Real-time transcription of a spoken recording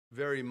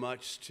very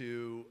much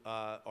to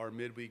our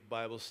midweek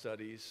Bible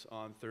studies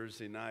on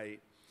Thursday night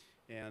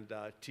and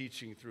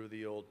teaching through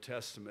the Old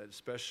Testament,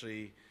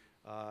 especially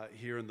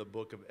here in the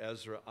book of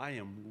Ezra. I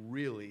am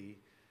really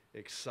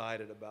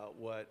excited about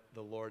what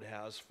the Lord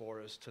has for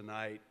us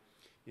tonight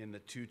in the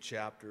two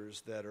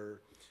chapters that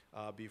are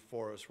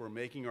before us. We're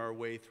making our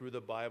way through the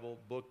Bible,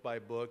 book by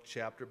book,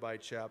 chapter by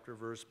chapter,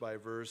 verse by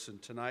verse,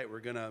 and tonight we're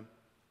going to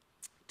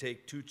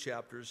take two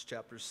chapters,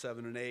 chapters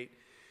 7 and 8.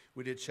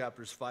 We did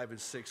chapters 5 and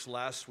 6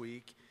 last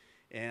week,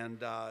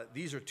 and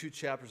these are two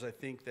chapters I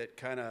think that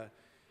kind of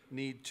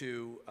need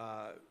to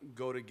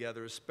go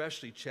together,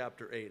 especially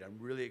chapter 8. I'm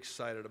really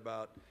excited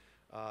about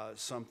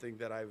something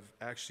that I've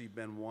actually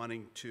been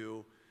wanting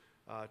to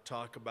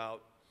talk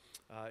about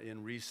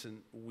in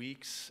recent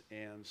weeks,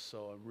 and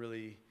so I'm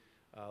really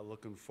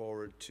looking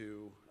forward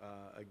to,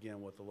 again,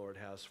 what the Lord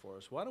has for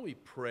us. Why don't we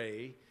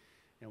pray,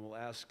 and we'll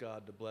ask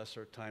God to bless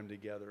our time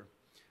together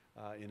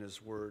in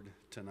His Word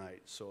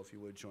tonight. So if you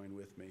would join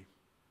with me.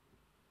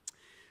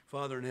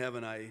 Father in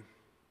heaven,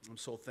 I'm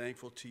so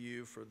thankful to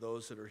you for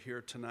those that are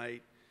here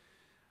tonight.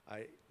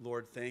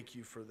 Lord, thank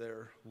you for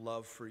their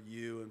love for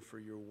you and for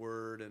your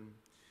Word. And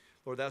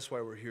Lord, that's why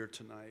we're here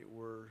tonight.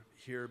 We're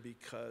here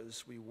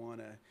because we want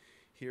to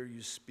hear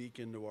you speak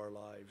into our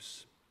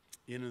lives,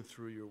 in and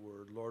through your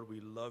Word. Lord, we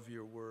love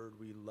your Word.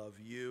 We love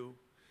you.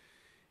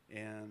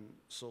 And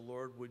so,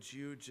 Lord, would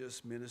you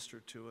just minister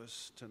to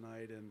us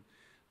tonight and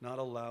not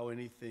allow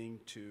anything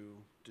to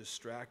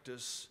distract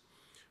us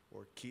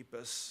or keep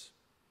us.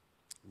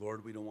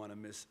 Lord, we don't want to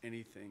miss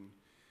anything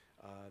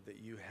that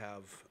you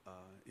have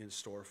in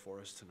store for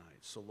us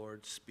tonight. So,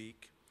 Lord,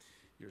 speak.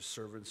 Your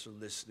servants are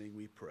listening,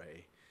 we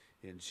pray.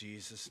 In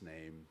Jesus'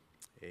 name,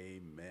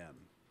 amen.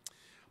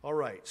 All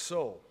right,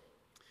 so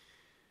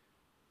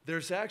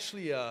there's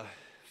actually a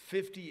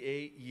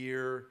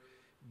 58-year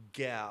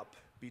gap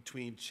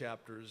between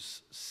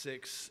chapters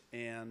 6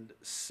 and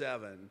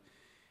 7.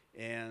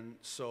 And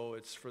so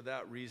it's for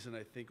that reason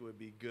I think it would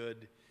be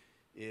good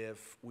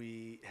if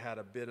we had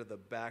a bit of the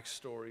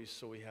backstory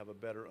so we have a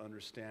better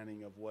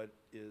understanding of what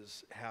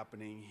is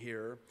happening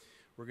here.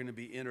 We're going to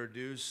be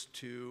introduced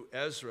to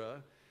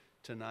Ezra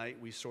tonight.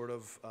 We sort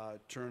of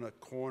turn a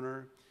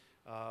corner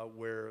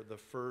where the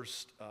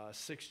first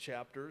 6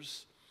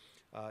 chapters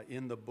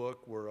in the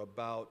book were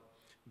about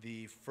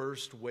the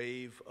first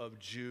wave of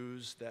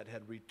Jews that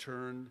had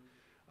returned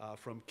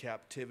from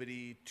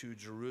captivity to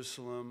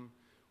Jerusalem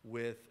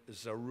with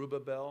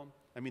Zerubbabel.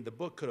 I mean, the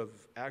book could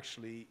have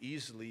actually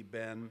easily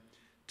been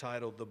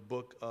titled the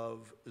Book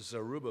of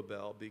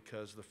Zerubbabel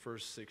because the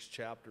first 6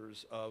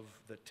 chapters of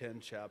the 10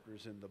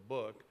 chapters in the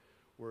book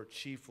were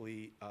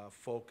chiefly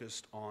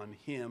focused on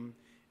him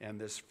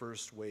and this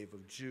first wave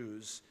of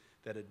Jews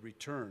that had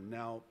returned.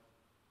 Now,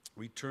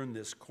 we turn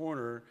this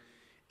corner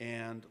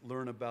and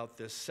learn about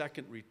this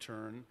second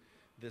return,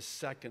 this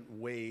second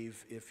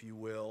wave, if you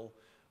will,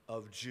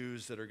 of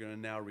Jews that are going to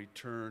now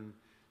return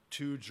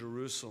to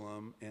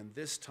Jerusalem, and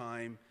this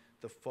time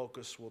the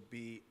focus will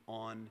be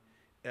on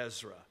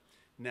Ezra.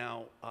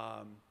 Now,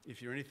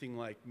 if you're anything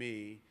like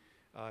me,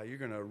 you're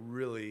going to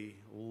really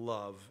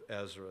love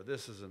Ezra.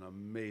 This is an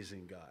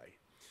amazing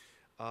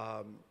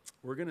guy.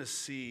 We're going to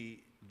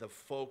see the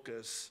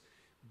focus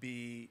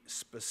be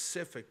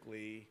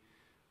specifically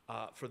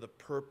for the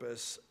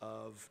purpose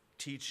of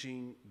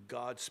teaching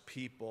God's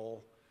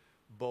people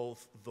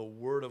both the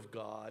Word of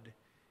God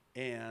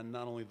and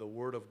not only the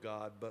Word of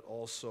God, but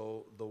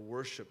also the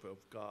worship of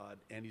God.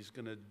 And he's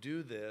going to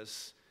do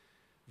this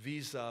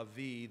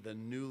vis-a-vis the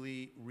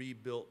newly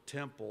rebuilt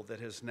temple that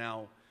has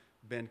now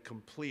been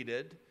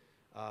completed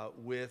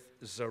with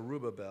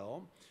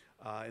Zerubbabel.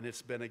 And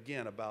it's been,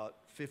 again, about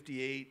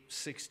 58,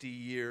 60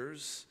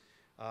 years.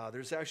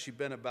 There's actually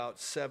been about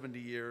 70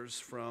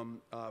 years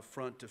from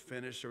front to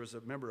finish. There was,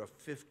 remember,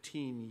 a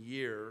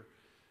 15-year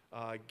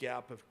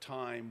gap of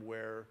time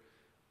where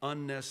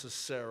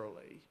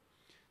unnecessarily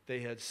they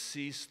had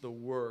ceased the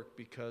work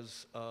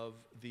because of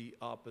the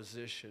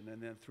opposition.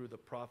 And then through the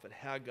prophet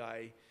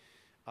Haggai,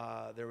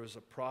 there was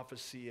a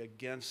prophecy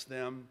against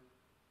them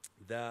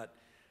that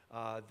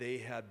they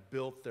had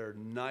built their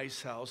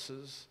nice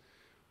houses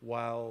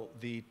while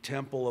the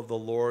temple of the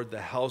Lord, the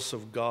house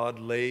of God,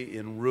 lay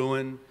in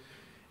ruin.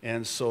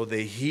 And so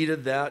they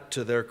heeded that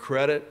to their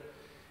credit,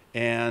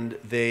 and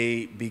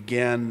they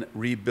began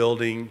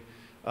rebuilding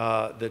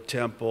the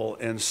temple.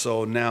 And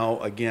so now,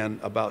 again,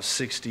 about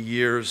 60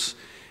 years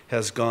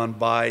has gone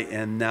by,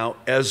 and now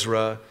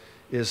Ezra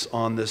is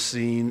on the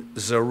scene.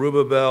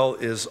 Zerubbabel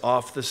is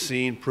off the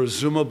scene.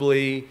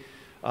 Presumably,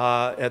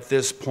 at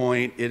this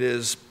point, it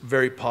is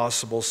very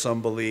possible,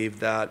 some believe,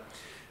 that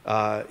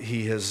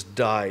he has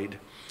died.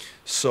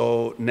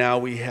 So now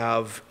we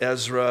have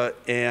Ezra,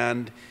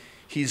 and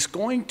he's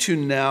going to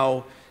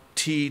now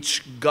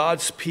teach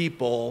God's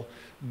people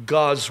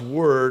God's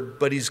Word,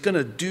 but he's going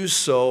to do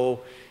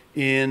so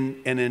in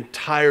an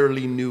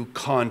entirely new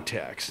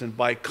context. And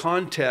by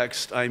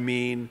context, I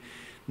mean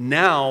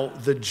now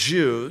the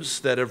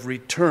Jews that have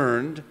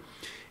returned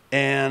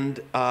and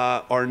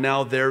are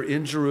now there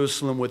in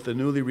Jerusalem with the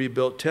newly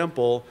rebuilt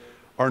temple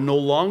are no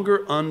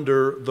longer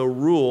under the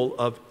rule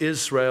of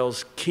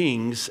Israel's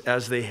kings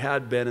as they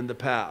had been in the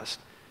past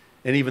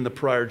and even the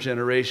prior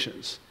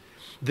generations.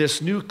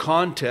 This new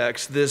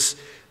context, this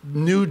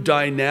new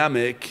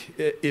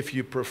dynamic, if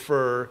you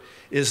prefer,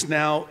 is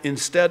now,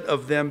 instead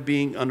of them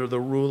being under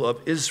the rule of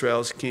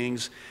Israel's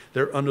kings,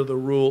 they're under the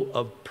rule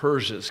of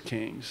Persia's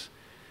kings.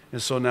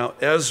 And so now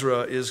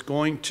Ezra is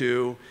going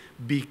to,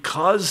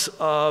 because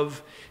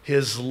of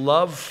his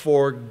love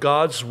for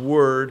God's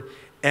word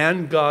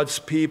and God's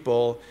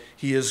people,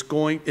 he is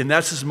going, and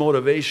that's his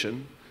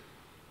motivation.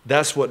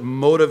 That's what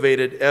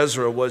motivated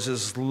Ezra, was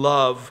his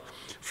love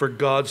for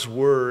God's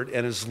word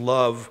and his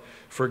love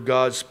for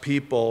God's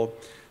people,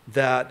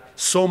 that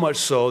so much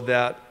so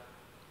that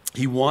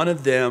he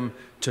wanted them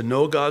to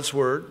know God's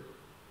word,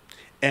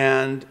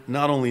 and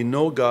not only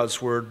know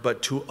God's word,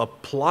 but to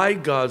apply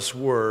God's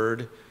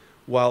word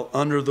while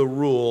under the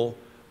rule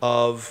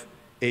of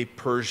a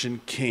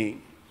Persian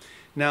king.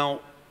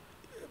 Now,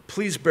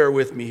 please bear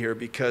with me here,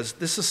 because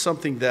this is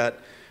something that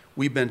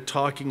we've been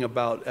talking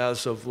about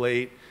as of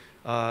late.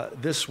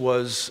 This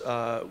was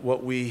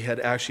what we had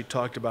actually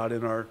talked about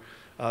in our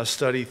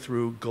study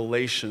through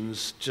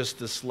Galatians just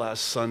this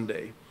last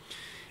Sunday.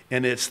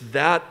 And it's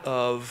that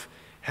of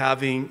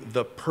having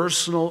the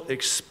personal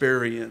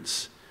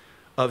experience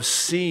of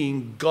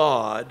seeing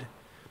God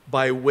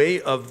by way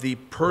of the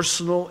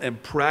personal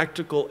and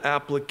practical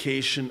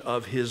application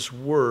of his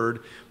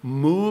word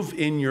move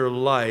in your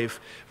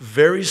life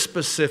very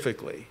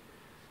specifically,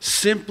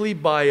 simply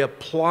by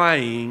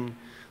applying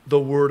the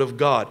word of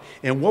God.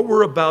 And what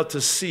we're about to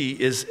see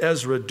is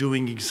Ezra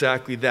doing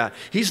exactly that.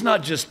 He's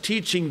not just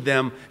teaching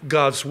them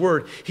God's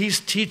word, he's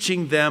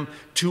teaching them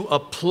to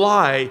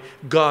apply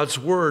God's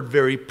word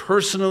very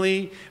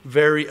personally,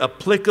 very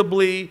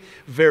applicably,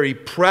 very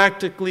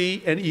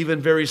practically, and even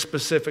very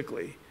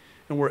specifically.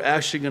 And we're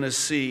actually going to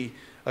see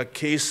a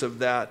case of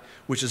that,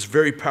 which is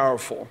very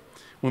powerful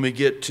when we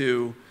get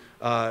to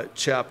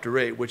chapter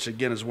 8, which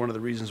again is one of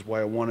the reasons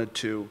why I wanted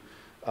to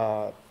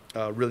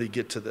really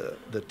get to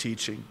the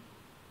teaching.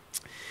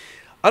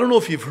 I don't know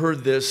if you've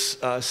heard this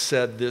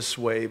said this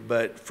way,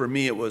 but for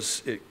me it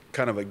was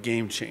kind of a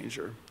game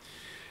changer.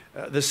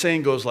 The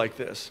saying goes like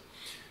this: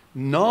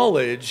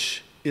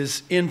 knowledge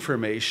is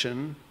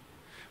information,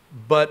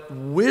 but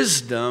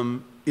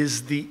wisdom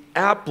is the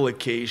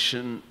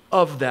application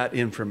of that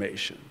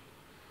information.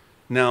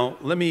 Now,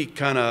 let me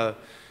kind of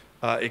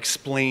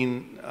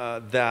explain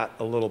that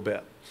a little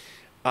bit.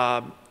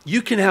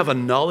 You can have a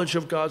knowledge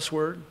of God's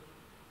word.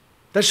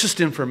 That's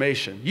just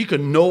information. You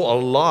can know a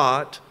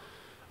lot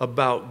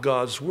about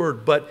God's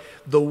word, but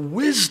the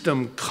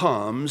wisdom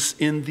comes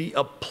in the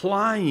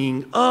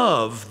applying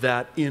of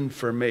that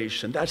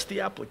information. That's the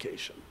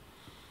application.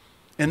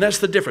 And that's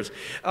the difference.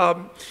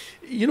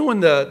 You know, in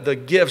the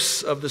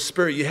gifts of the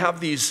Spirit, you have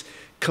these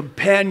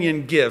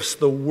companion gifts,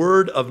 the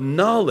word of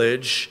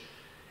knowledge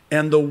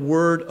and the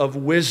word of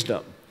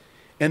wisdom.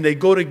 And they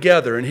go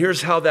together, and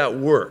here's how that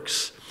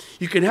works.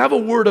 You can have a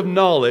word of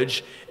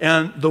knowledge,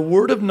 and the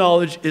word of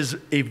knowledge is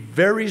a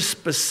very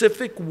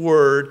specific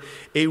word,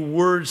 a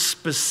word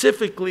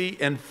specifically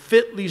and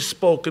fitly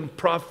spoken,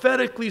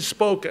 prophetically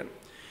spoken.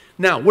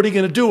 Now, what are you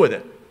going to do with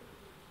it?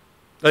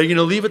 Are you going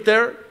to leave it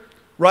there?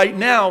 Right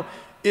now,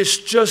 it's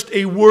just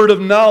a word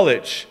of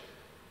knowledge.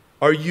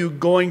 Are you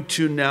going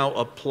to now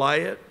apply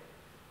it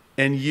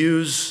and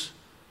use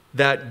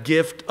that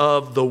gift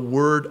of the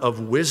word of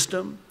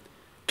wisdom?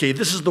 Okay,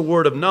 this is the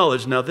word of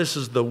knowledge. Now, this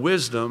is the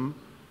wisdom.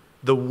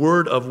 The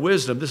word of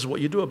wisdom, this is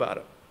what you do about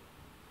it.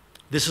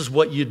 This is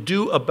what you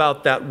do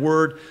about that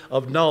word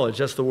of knowledge.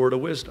 That's the word of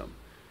wisdom.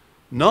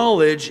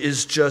 Knowledge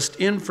is just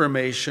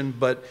information,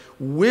 but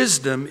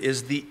wisdom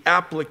is the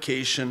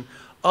application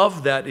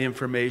of that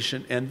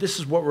information. And this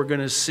is what we're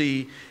going to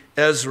see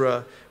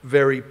Ezra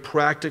very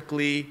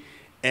practically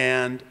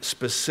and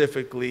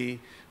specifically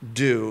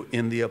do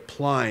in the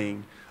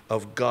applying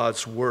of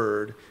God's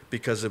word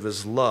because of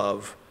his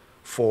love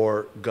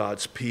for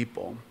God's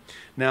people.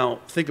 Now,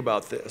 think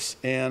about this,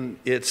 and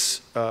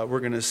we're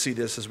going to see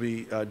this as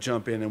we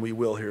jump in, and we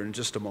will here in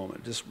just a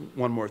moment. Just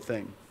one more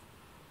thing.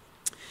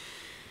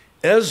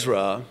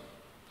 Ezra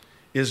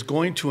is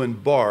going to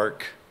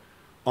embark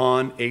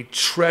on a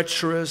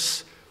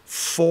treacherous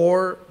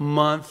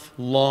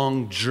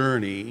 4-month-long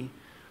journey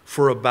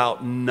for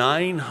about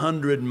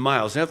 900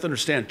 miles. You have to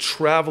understand,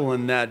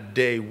 traveling that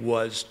day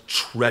was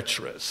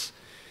treacherous.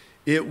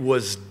 It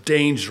was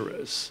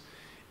dangerous.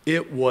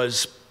 It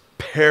was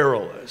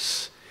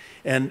perilous.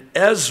 And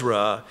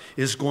Ezra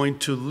is going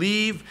to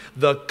leave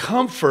the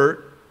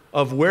comfort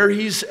of where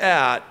he's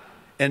at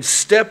and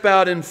step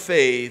out in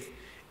faith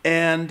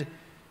and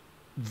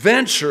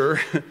venture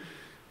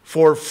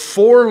for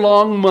 4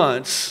 long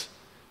months,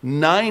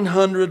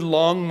 900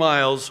 long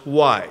miles.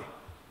 Why?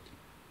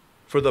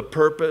 For the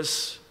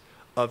purpose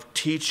of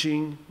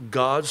teaching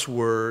God's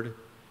word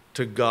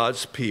to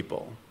God's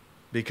people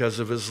because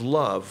of his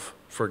love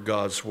for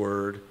God's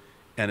word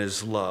and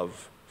his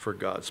love for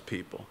God's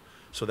people.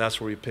 So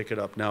that's where we pick it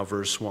up now,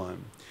 verse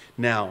 1.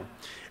 Now,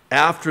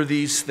 after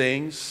these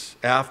things,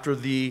 after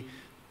the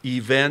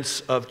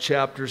events of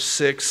chapter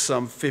 6,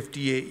 some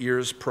 58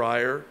 years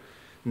prior.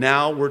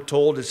 Now we're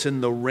told it's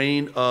in the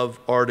reign of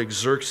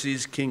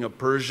Artaxerxes, king of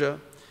Persia.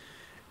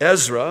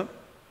 Ezra,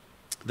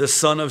 the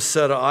son of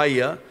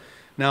Seraiah.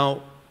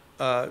 Now,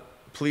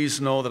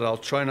 please know that I'll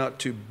try not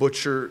to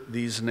butcher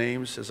these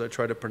names as I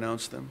try to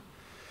pronounce them.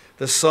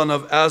 The son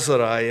of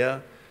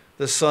Azariah,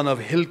 the son of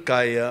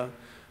Hilkiah,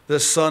 the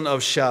son of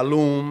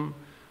Shallum,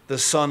 the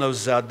son of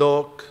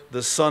Zadok,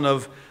 the son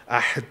of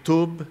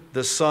Ahitub,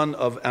 the son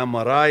of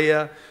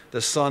Amariah,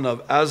 the son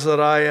of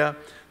Azariah,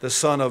 the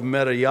son of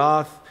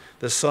Meraioth,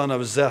 the son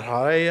of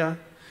Zechariah,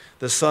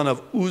 the son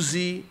of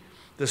Uzi,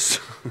 the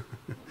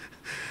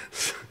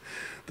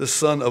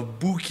son of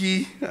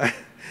Buki.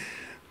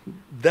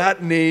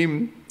 That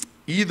name,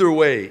 either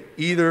way,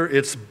 either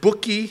it's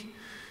Buki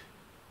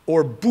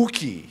or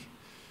Buki.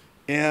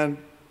 And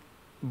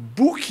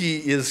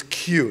Buki is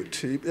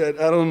cute. I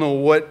don't know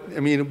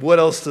what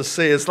else to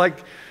say. It's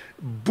like,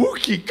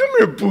 Buki, come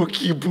here,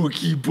 Buki,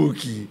 Buki,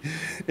 Buki.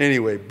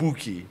 Anyway,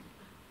 Buki.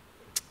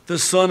 The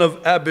son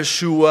of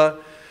Abishua,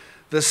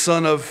 the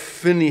son of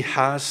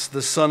Phinehas,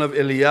 the son of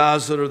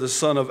Eleazar, the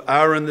son of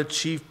Aaron, the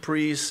chief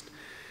priest.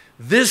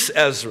 This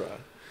Ezra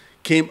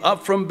came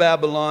up from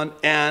Babylon,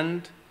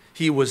 and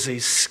he was a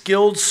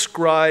skilled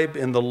scribe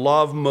in the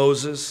law of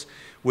Moses,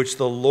 which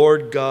the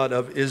Lord God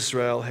of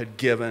Israel had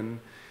given.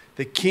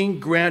 The king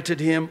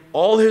granted him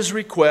all his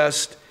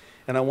requests,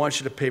 and I want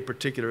you to pay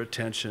particular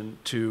attention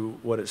to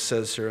what it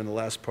says here in the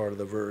last part of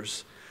the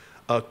verse.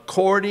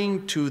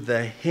 According to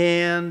the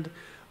hand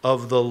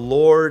of the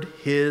Lord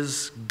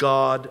his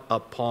God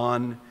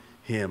upon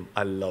him.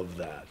 I love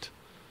that.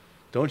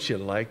 Don't you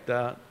like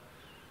that?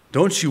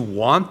 Don't you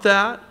want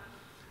that?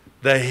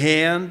 The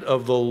hand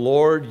of the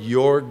Lord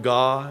your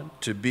God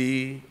to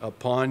be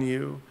upon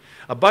you.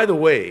 By the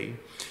way,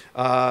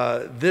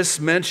 this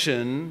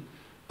mention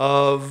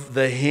of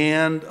the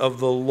hand of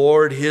the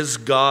Lord his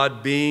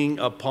God being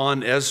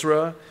upon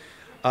Ezra,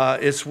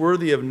 it's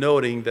worthy of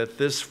noting that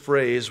this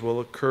phrase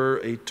will occur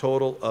a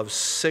total of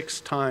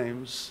 6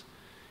 times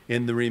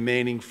in the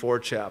remaining 4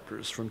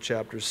 chapters, from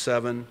chapter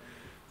 7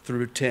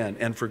 through 10,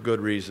 and for good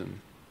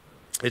reason.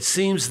 It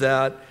seems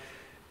that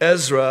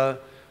Ezra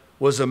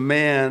was a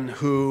man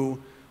who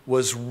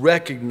was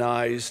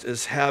recognized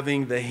as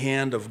having the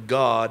hand of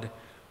God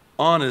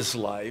on his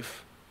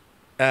life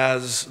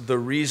as the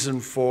reason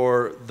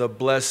for the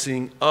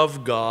blessing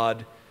of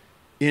God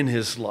in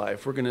his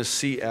life. We're going to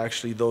see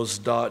actually those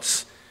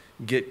dots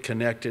get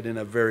connected in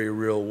a very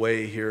real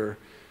way here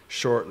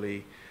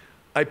shortly.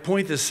 I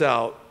point this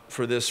out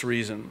for this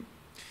reason.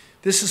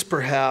 This is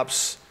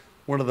perhaps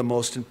one of the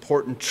most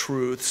important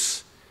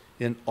truths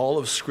in all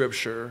of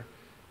Scripture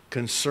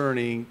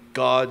concerning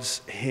God's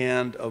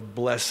hand of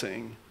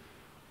blessing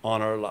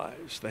on our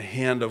lives. The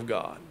hand of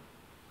God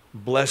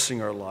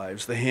blessing our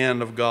lives, the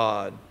hand of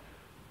God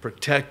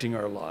protecting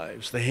our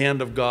lives, the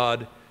hand of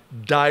God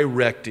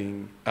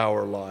directing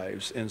our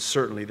lives. And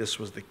certainly this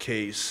was the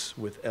case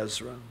with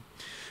Ezra.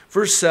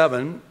 Verse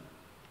 7,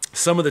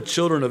 some of the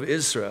children of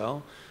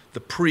Israel, the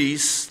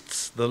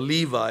priests, the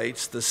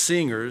Levites, the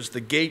singers,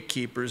 the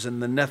gatekeepers,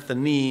 and the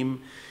Nethinim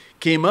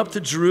came up to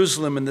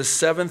Jerusalem in the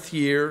 7th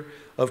year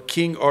of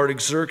King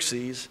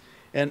Artaxerxes,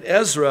 and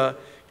Ezra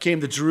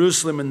came to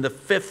Jerusalem in the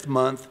 5th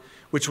month,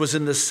 which was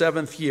in the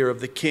 7th year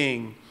of the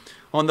king.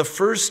 On the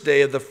 1st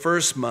day of the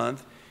 1st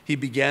month, he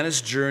began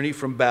his journey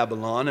from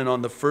Babylon, and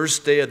on the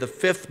 1st day of the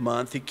 5th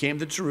month, he came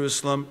to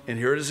Jerusalem, and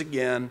here it is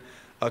again,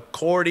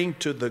 according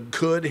to the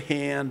good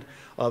hand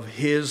of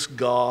his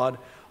God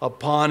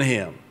upon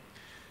him.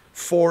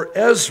 For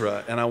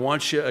Ezra, and I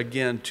want you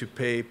again to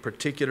pay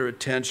particular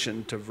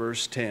attention to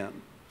verse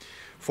 10.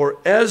 For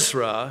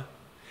Ezra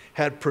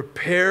had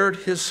prepared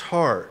his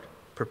heart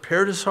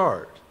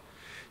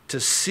to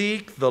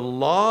seek the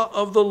law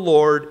of the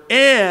Lord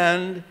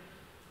and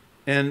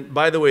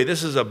by the way,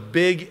 this is a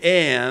big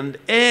and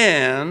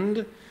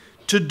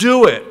to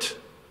do it.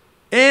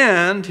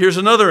 And, here's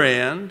another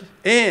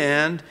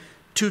and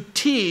to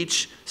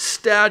teach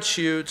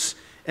statutes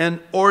and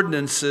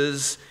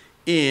ordinances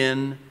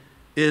in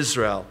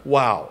Israel.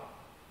 Wow.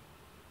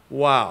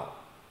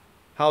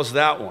 How's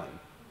that one?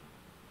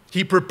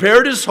 He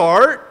prepared his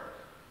heart.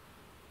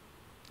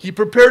 He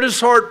prepared his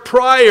heart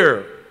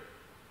prior.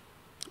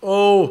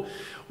 Oh,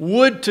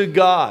 would to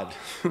God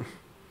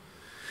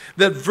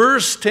that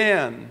verse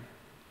 10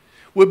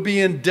 would be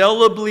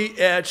indelibly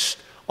etched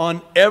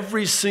on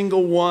every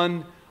single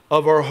one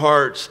of our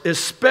hearts,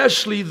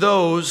 especially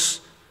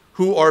those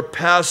who are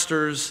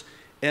pastors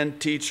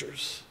and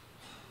teachers.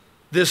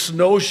 This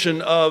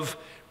notion of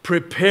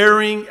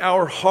preparing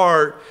our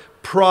heart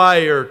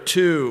prior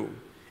to,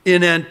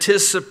 in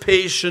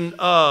anticipation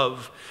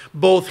of,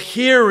 both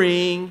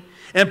hearing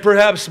and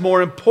perhaps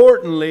more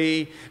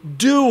importantly,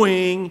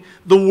 doing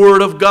the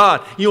Word of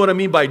God. You know what I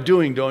mean by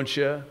doing, don't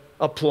you?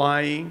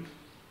 Applying.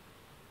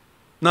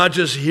 Not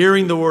just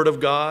hearing the Word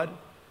of God,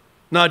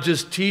 not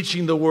just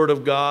teaching the Word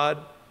of God,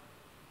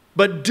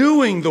 but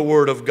doing the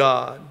Word of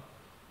God.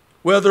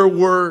 Whether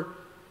we're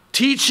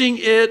teaching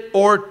it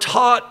or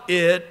taught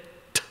it,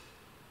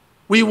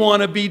 We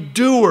want to be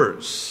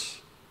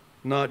doers,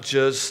 not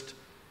just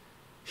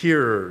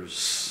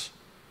hearers.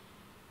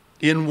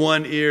 In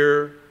one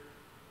ear,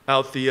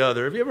 out the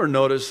other. Have you ever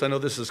noticed, I know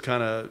this is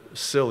kind of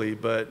silly,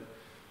 but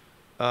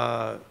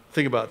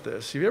think about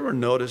this. Have you ever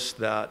noticed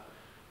that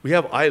we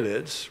have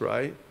eyelids,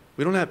 right?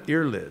 We don't have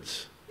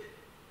earlids.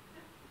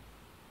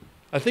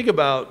 I think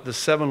about the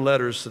 7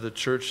 letters to the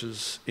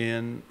churches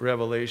in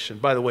Revelation.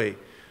 By the way,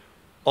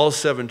 all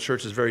 7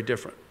 churches are very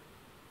different.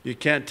 You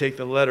can't take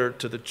the letter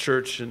to the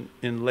church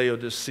in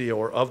Laodicea,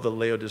 or of the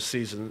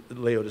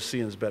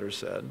Laodiceans, better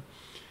said,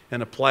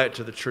 and apply it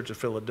to the church of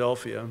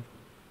Philadelphia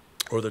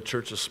or the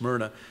church of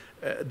Smyrna.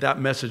 That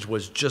message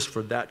was just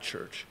for that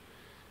church.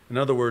 In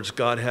other words,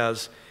 God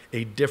has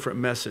a different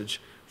message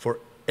for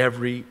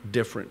every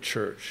different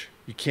church.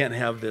 You can't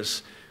have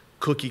this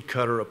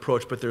cookie-cutter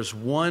approach, but there's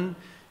one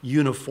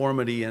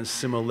uniformity and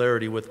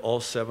similarity with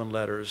all 7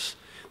 letters.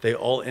 They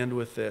all end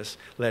with this: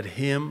 let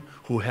him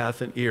who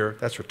hath an ear,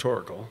 that's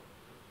rhetorical.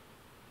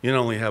 You don't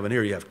only have an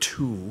ear, you have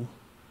 2.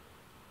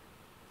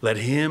 Let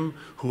him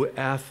who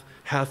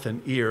hath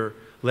an ear,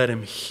 let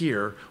him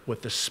hear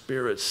what the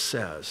Spirit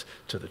says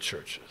to the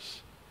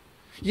churches.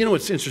 You know,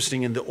 it's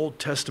interesting, in the Old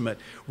Testament,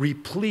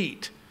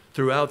 replete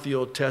throughout the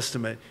Old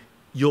Testament,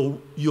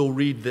 you'll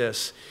read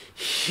this: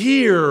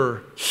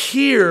 hear,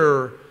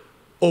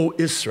 O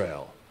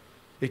Israel.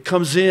 It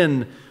comes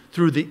in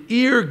through the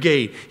ear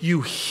gate.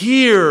 You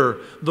hear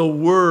the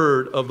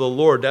word of the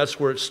Lord. That's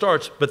where it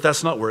starts, but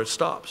that's not where it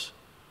stops.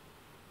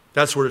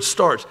 That's where it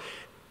starts.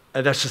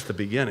 And that's just the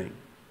beginning.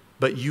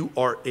 But you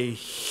are a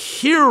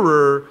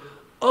hearer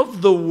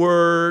of the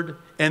word,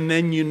 and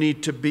then you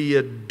need to be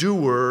a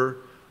doer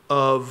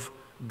of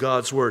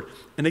God's word.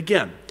 And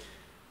again,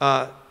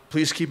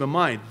 please keep in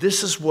mind,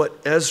 this is what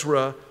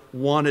Ezra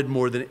wanted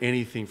more than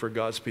anything for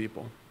God's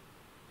people.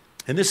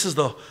 And this is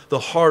the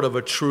heart of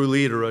a true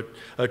leader,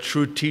 a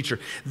true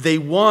teacher. They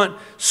want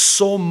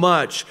so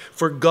much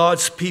for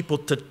God's people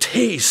to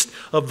taste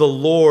of the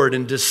Lord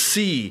and to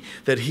see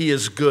that He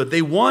is good.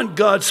 They want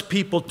God's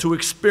people to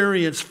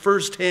experience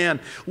firsthand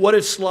what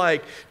it's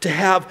like to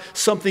have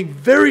something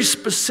very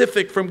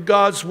specific from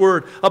God's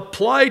word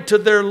applied to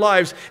their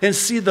lives and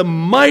see the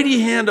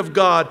mighty hand of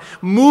God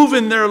move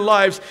in their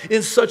lives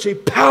in such a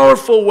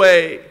powerful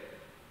way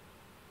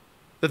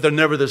that they're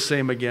never the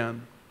same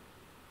again.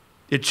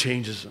 It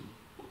changes them.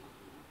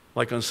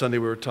 Like on Sunday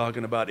we were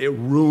talking about, it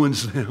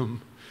ruins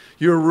them.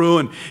 You're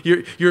ruined.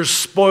 You're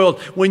spoiled.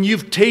 When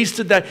you've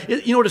tasted that,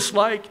 you know what it's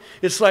like?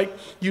 It's like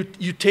you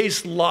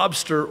taste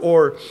lobster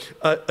or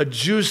a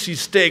juicy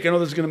steak. I know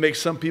this is going to make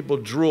some people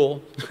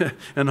drool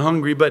and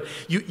hungry, but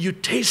you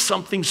taste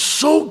something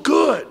so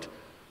good,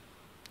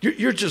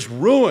 you're just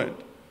ruined.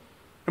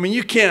 I mean,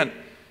 you can't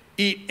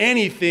eat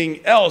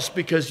anything else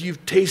because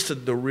you've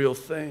tasted the real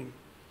thing.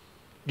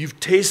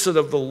 You've tasted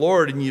of the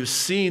Lord and you've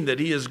seen that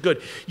He is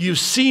good. You've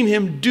seen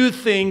Him do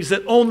things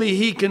that only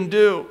He can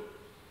do.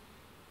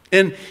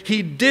 And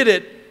He did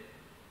it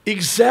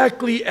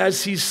exactly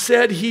as He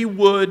said He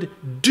would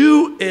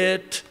do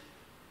it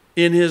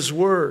in His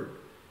word.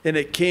 And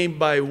it came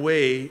by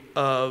way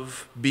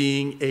of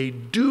being a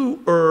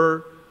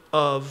doer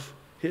of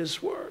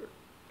His word.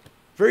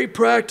 Very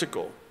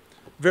practical,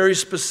 very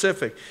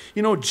specific.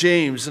 You know,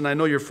 James, and I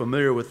know you're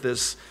familiar with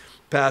this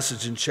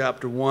passage in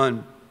chapter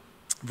 1,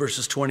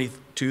 verses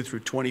 22 through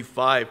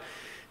 25,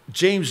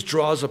 James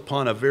draws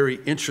upon a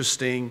very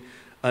interesting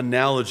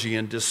analogy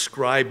in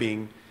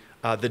describing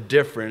the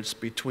difference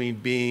between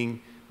being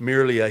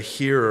merely a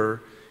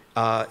hearer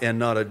and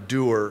not a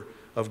doer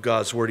of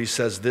God's word. He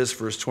says this,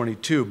 verse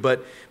 22,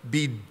 but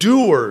be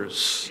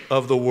doers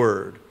of the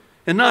word,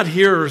 and not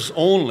hearers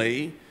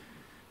only,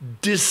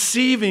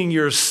 deceiving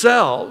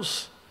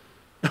yourselves.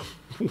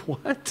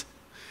 What?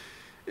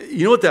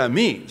 You know what that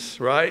means,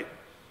 right?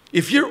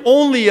 If you're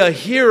only a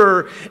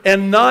hearer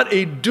and not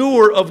a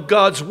doer of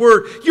God's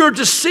word, you're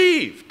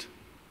deceived.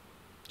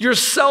 You're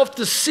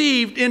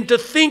self-deceived into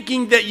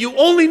thinking that you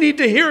only need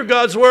to hear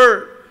God's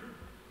word.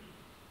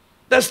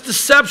 That's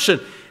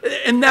deception.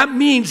 And that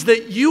means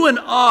that you and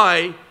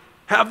I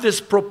have this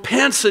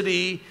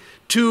propensity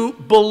to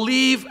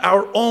believe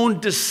our own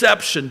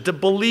deception, to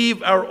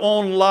believe our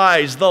own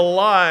lies, the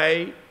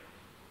lie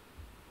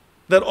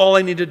that all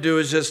I need to do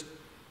is just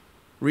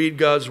read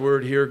God's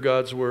word, hear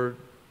God's word.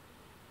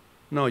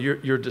 No,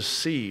 you're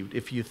deceived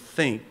if you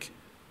think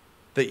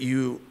that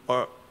you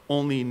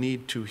only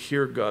need to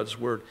hear God's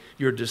word.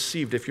 You're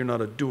deceived if you're not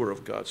a doer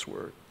of God's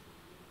word.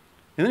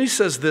 And then he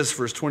says this,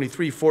 verse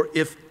 23, for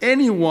if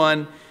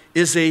anyone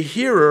is a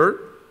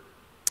hearer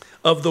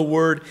of the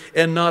word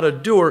and not a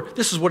doer,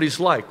 this is what he's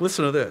like.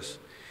 Listen to this.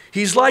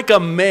 He's like a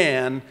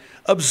man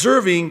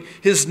observing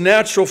his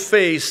natural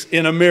face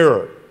in a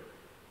mirror.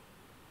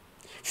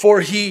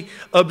 For he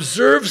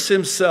observes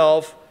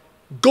himself,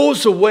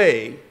 goes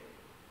away,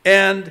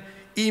 and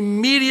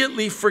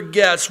immediately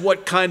forgets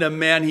what kind of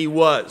man he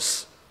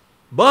was.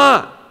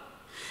 But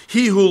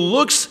he who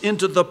looks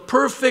into the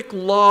perfect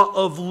law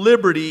of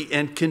liberty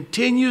and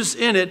continues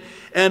in it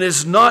and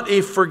is not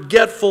a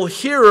forgetful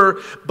hearer,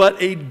 but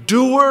a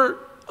doer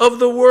of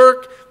the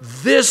work,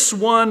 this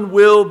one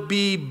will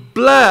be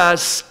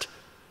blessed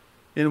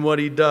in what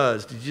he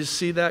does. Did you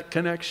see that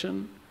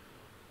connection?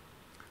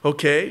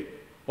 Okay,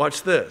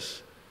 watch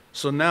this.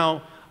 So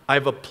now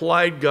I've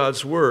applied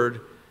God's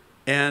word,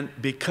 and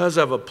because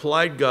I've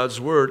applied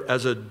God's word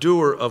as a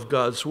doer of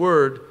God's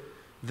word,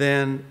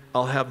 then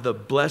I'll have the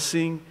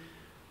blessing,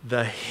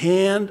 the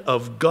hand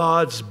of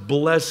God's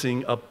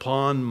blessing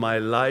upon my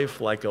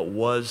life like it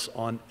was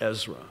on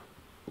Ezra.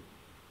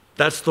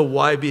 That's the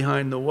why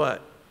behind the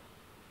what.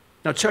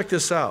 Now check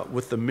this out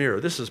with the mirror.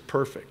 This is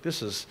perfect.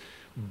 This is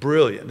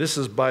brilliant. This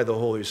is by the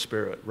Holy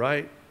Spirit,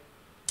 right?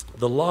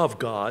 The law of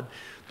God,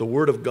 the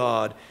word of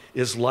God,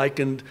 is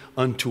likened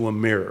unto a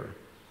mirror.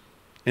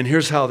 And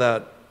here's how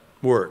that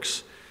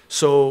works.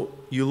 So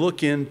you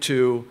look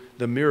into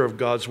the mirror of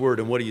God's word,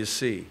 and what do you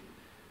see?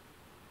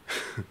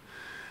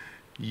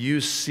 You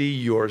see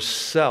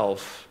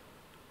yourself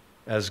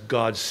as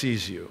God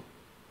sees you,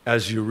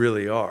 as you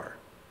really are.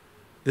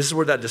 This is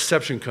where that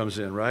deception comes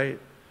in, right?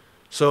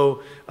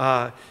 So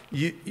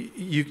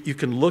you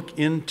can look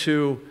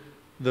into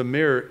the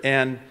mirror,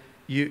 and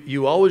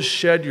you always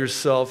shed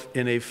yourself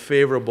in a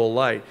favorable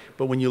light.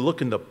 But when you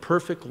look in the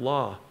perfect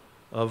law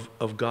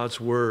of God's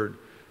word,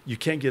 you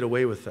can't get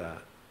away with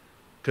that,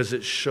 because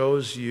it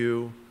shows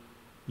you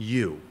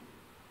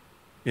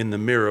in the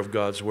mirror of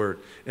God's word.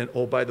 And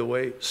oh, by the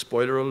way,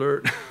 spoiler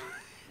alert,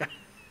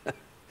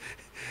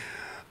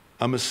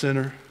 I'm a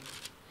sinner.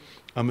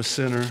 I'm a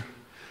sinner.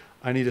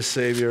 I need a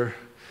Savior.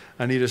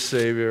 I need a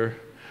Savior.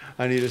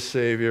 I need a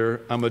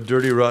Savior. I'm a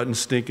dirty, rotten,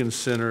 stinking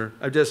sinner.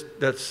 That's,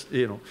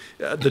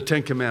 the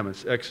 10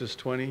 Commandments, Exodus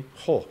 20.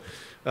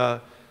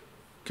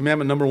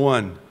 Commandment number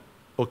 1.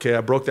 Okay,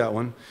 I broke that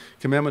one.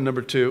 Commandment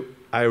number 2.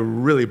 I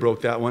really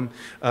broke that one.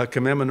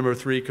 Commandment number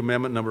 3,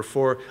 commandment number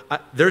 4.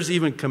 There's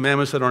even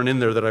commandments that aren't in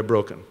there that I've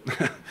broken.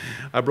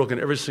 I've broken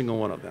every single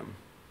one of them.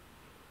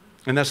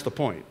 And that's the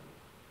point.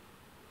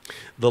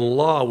 The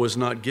law was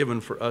not given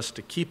for us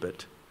to keep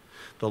it.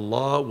 The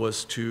law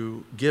was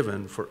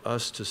given for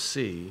us to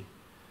see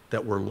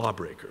that we're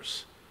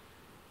lawbreakers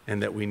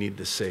and that we need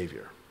the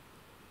Savior.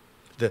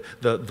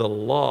 The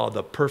law,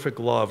 the perfect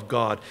law of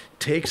God,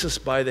 takes us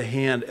by the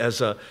hand as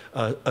a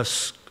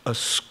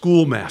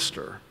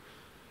schoolmaster.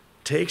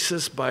 Takes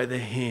us by the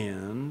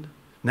hand.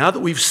 Now that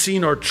we've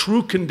seen our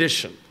true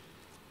condition,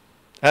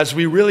 as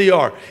we really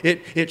are,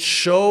 it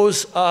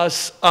shows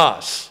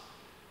us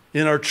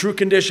in our true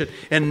condition.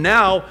 And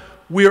now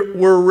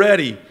we're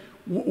ready.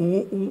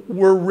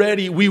 We're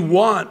ready. We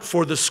want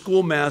for the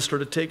schoolmaster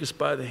to take us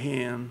by the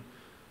hand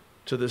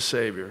to the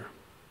Savior,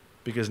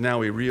 because now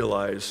we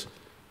realize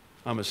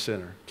I'm a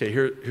sinner. Okay,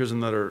 here's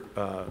another,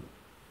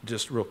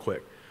 just real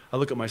quick. I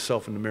look at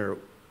myself in the mirror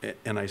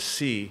and I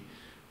see,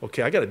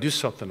 okay, I got to do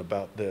something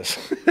about this.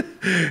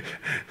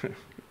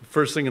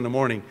 First thing in the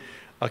morning,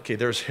 okay,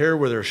 there's hair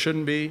where there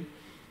shouldn't be.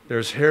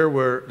 There's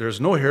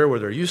no hair where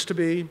there used to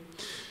be.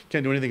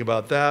 Can't do anything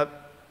about that.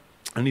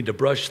 I need to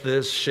brush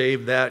this,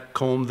 shave that,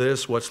 comb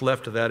this, what's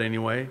left of that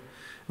anyway.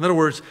 In other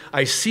words,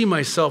 I see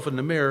myself in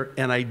the mirror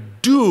and I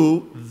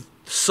do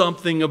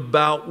something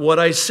about what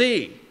I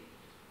see.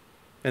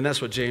 And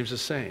that's what James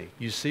is saying.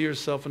 You see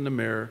yourself in the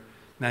mirror,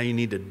 now you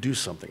need to do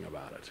something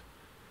about it.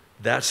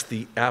 That's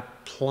the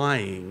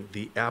applying,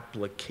 the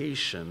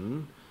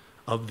application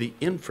of the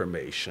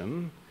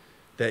information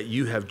that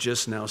you have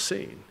just now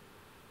seen.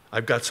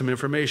 I've got some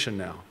information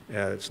now.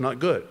 It's not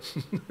good.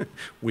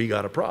 We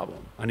got a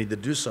problem. I need to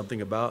do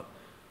something about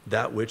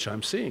that which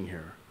I'm seeing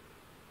here.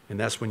 And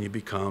that's when you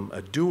become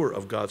a doer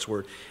of God's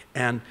word.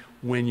 And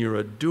when you're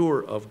a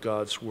doer of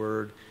God's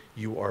word,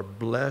 you are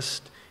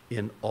blessed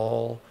in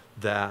all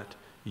that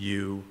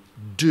you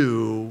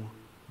do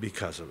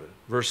because of it.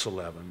 Verse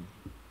 11.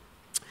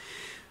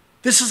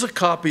 This is a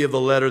copy of the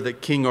letter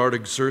that King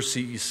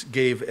Artaxerxes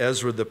gave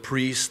Ezra the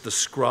priest, the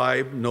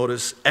scribe,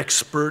 notice,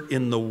 expert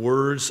in the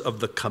words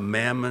of the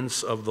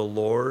commandments of the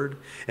Lord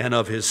and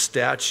of his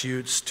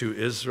statutes to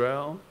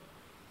Israel.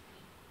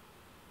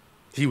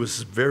 He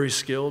was very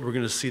skilled. We're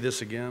going to see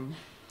this again.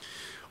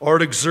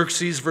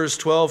 Artaxerxes, verse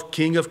 12,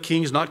 King of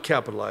kings, not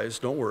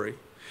capitalized, don't worry.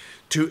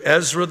 To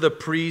Ezra the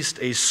priest,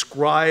 a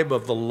scribe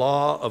of the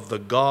law of the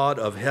God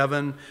of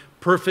heaven,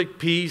 perfect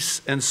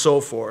peace, and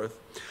so forth.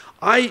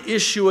 I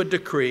issue a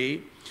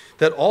decree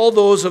that all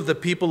those of the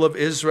people of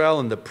Israel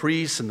and the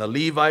priests and the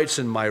Levites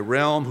in my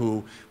realm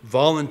who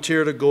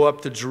volunteer to go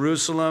up to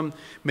Jerusalem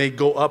may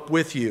go up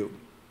with you.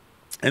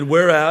 And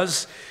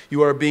whereas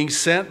you are being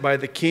sent by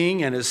the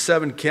king and his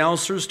 7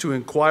 counselors to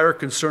inquire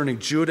concerning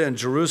Judah and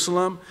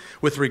Jerusalem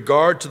with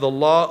regard to the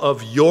law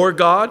of your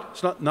God,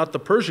 it's not the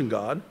Persian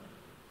God,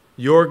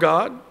 your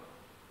God,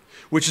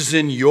 which is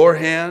in your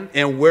hand,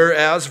 and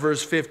whereas,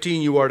 verse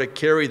 15, you are to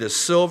carry the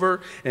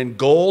silver and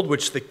gold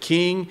which the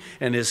king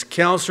and his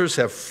counselors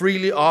have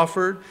freely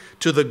offered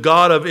to the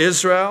God of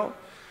Israel,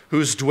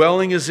 whose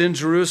dwelling is in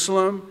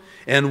Jerusalem,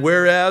 and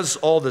whereas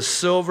all the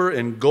silver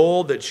and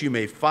gold that you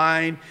may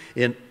find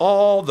in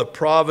all the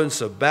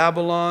province of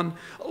Babylon,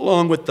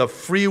 along with the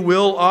free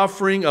will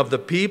offering of the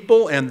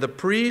people and the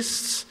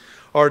priests,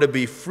 are to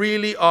be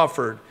freely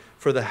offered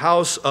for the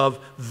house of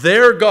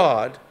their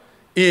God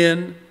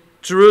in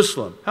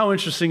Jerusalem. How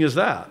interesting is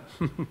that?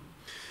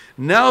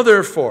 Now,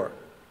 therefore,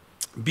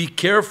 be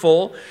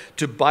careful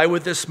to buy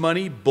with this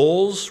money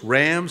bulls,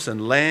 rams,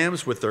 and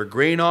lambs with their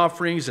grain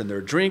offerings and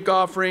their drink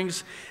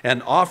offerings,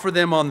 and offer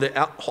them on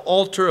the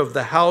altar of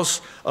the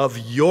house of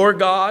your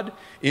God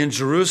in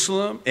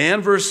Jerusalem.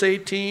 And verse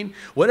 18,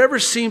 whatever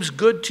seems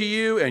good to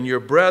you and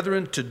your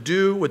brethren to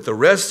do with the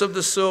rest of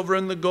the silver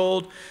and the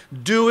gold,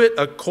 do it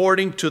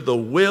according to the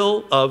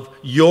will of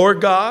your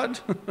God.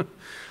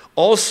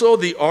 Also,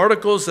 the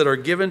articles that are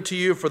given to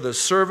you for the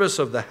service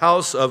of the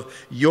house of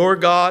your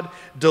God,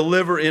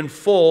 deliver in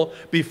full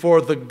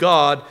before the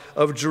God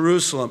of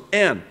Jerusalem.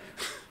 And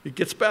it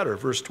gets better,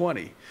 verse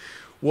 20.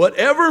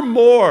 Whatever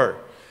more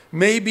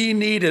may be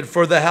needed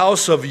for the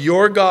house of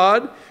your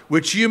God,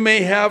 which you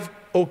may have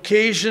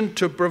occasion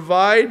to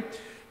provide,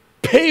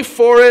 pay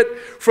for it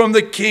from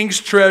the king's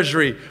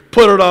treasury.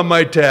 Put it on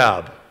my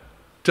tab.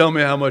 Tell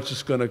me how much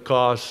it's going to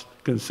cost.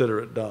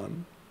 Consider it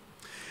done.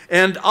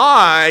 And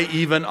I,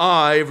 even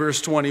I, verse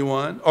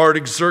 21,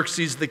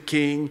 Artaxerxes the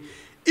king,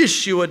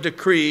 issue a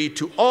decree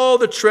to all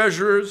the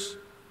treasurers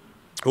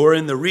who are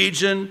in the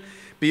region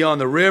beyond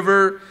the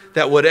river,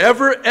 that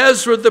whatever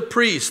Ezra the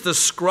priest, the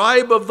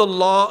scribe of the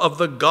law of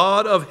the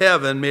God of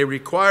heaven, may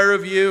require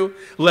of you,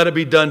 let it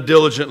be done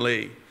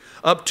diligently,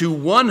 up to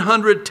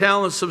 100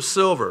 talents of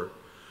silver.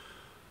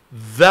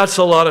 That's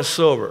a lot of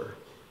silver.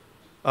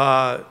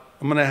 I'm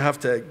going to have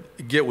to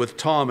get with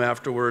Tom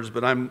afterwards,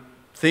 but I'm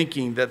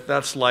thinking that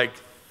that's like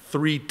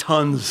 3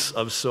 tons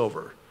of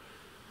silver.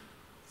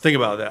 Think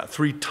about that,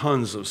 3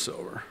 tons of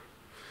silver.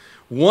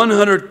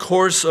 100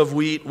 cors of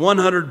wheat,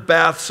 100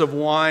 baths of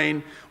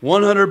wine,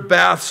 100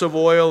 baths of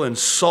oil and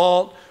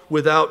salt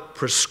without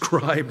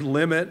prescribed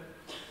limit.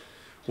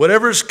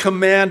 Whatever is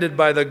commanded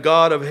by the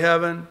God of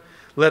heaven,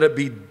 let it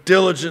be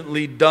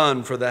diligently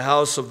done for the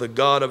house of the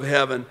God of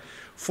heaven.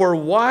 For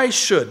why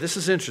should, this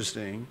is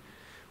interesting,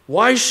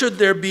 why should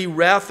there be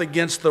wrath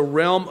against the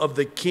realm of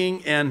the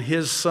king and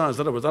his sons?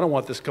 In other words, I don't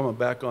want this coming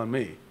back on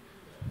me.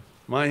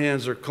 My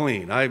hands are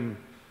clean. I'm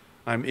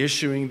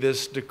issuing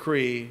this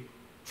decree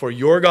for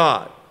your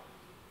God,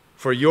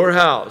 for your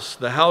house,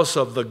 the house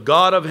of the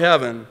God of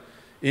heaven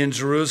in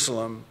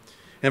Jerusalem.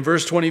 And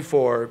verse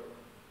 24,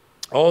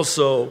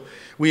 also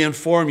we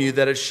inform you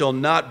that it shall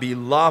not be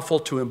lawful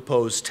to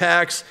impose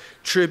tax,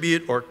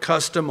 tribute, or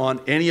custom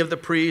on any of the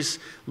priests,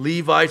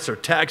 Levites, or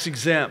tax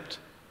exempt.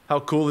 How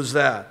cool is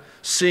that?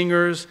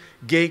 Singers,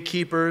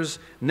 gatekeepers,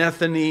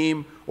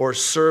 Nethinim, or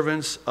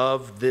servants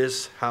of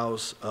this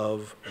house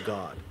of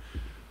God.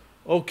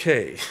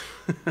 Okay,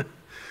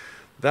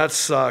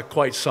 that's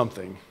quite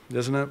something,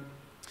 isn't it?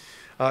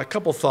 A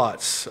couple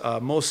thoughts.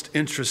 Most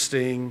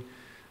interesting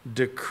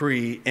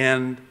decree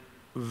and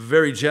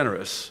very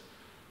generous,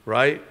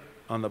 right,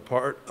 on the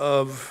part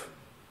of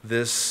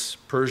this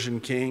Persian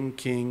king,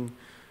 King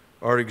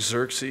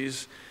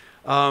Artaxerxes.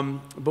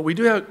 But we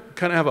do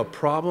kind of have a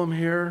problem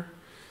here.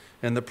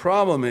 And the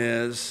problem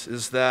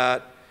is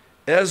that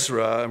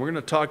Ezra, and we're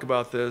going to talk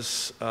about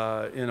this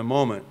in a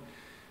moment,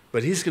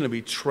 but he's going to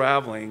be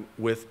traveling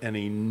with an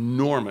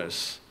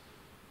enormous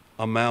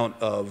amount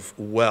of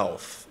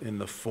wealth in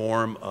the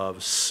form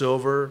of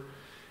silver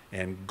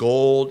and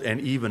gold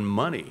and even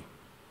money.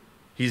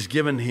 He's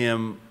given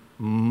him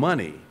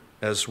money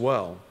as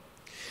well.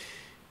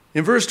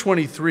 In verse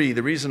 23,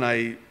 the reason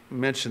I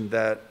mentioned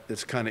that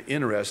it's kind of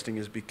interesting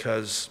is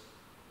because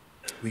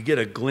we get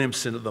a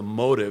glimpse into the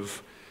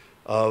motive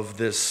of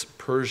this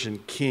Persian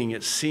king.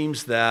 It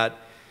seems that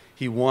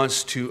he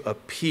wants to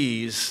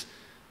appease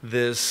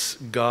this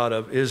God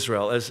of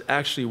Israel, as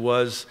actually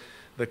was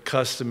the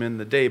custom in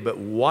the day, but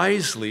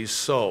wisely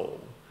so.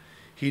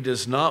 He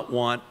does not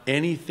want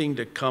anything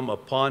to come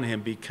upon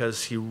him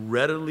because he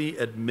readily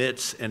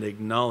admits and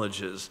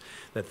acknowledges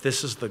that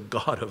this is the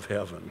God of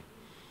heaven,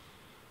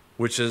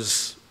 which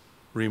is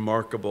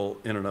remarkable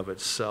in and of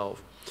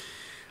itself.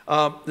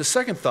 The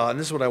second thought, and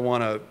this is what I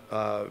want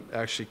to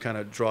actually kind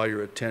of draw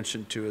your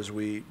attention to as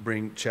we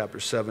bring chapter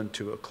 7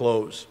 to a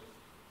close.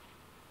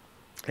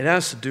 It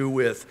has to do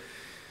with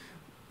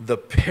the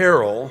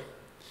peril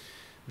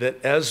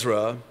that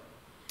Ezra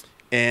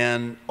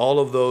and all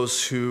of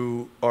those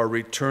who are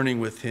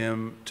returning with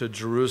him to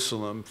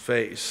Jerusalem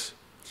face.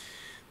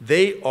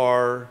 They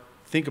are,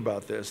 think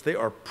about this, they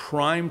are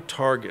prime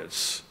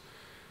targets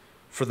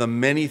for the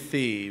many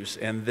thieves,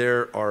 and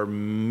there are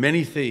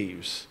many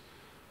thieves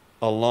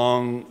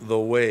along the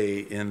way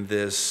in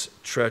this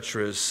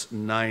treacherous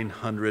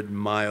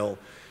 900-mile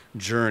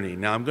journey.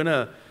 Now, I'm going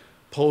to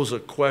pose a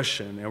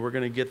question, and we're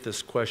going to get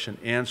this question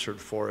answered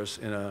for us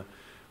in a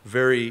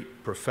very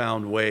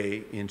profound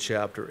way in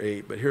chapter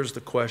 8. But here's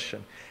the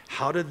question.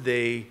 How did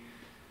they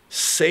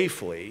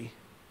safely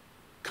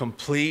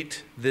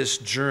complete this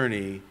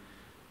journey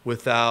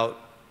without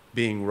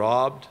being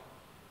robbed?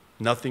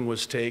 Nothing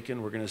was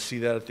taken. We're going to see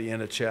that at the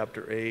end of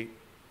chapter 8.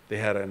 They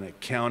had an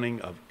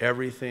accounting of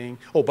everything.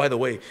 Oh, by the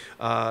way,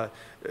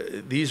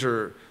 these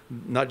are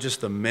not just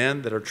the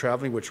men that are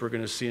traveling, which we're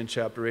going to see in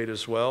chapter 8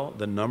 as well,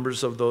 the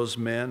numbers of those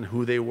men,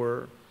 who they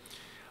were.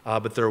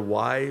 but their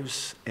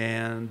wives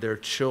and their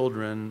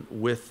children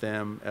with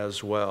them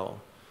as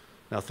well.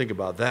 Now think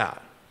about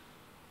that.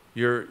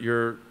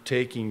 You're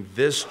taking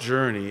this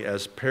journey,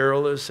 as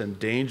perilous and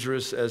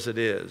dangerous as it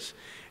is,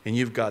 and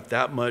you've got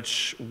that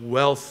much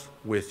wealth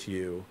with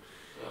you,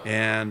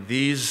 and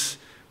these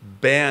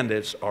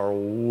bandits are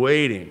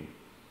waiting,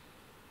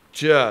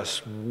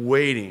 just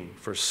waiting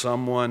for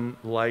someone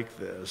like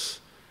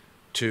this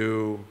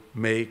to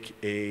make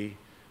a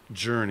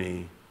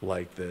journey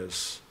like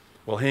this.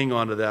 Well, hang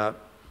on to that,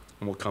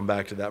 and we'll come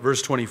back to that.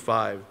 Verse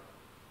 25,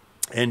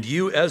 and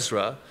you,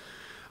 Ezra,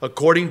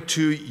 according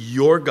to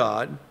your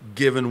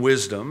God-given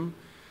wisdom,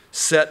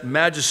 set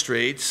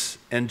magistrates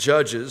and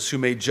judges who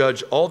may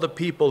judge all the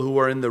people who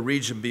are in the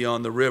region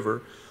beyond the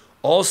river,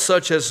 all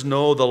such as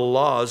know the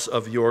laws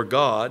of your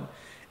God,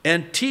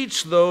 and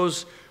teach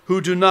those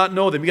who do not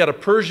know them. You got a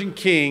Persian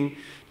king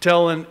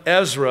telling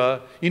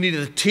Ezra, you need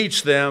to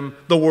teach them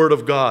the word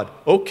of God.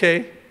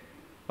 Okay,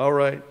 all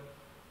right.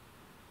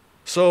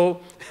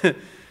 So,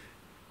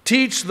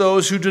 teach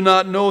those who do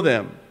not know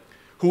them.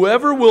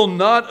 Whoever will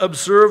not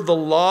observe the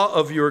law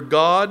of your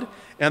God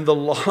and the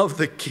law of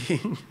the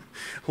king,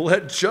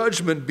 let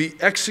judgment be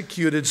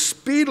executed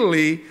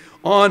speedily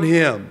on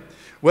him,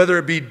 whether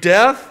it be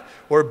death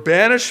or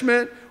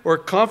banishment or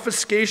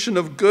confiscation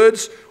of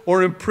goods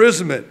or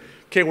imprisonment.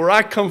 Okay, where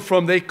I come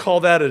from, they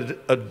call that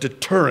a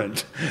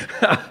deterrent.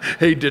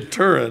 A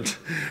deterrent.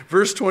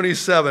 Verse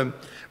 27,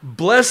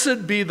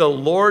 blessed be the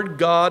Lord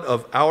God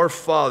of our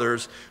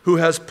fathers, who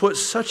has put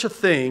such a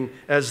thing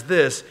as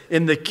this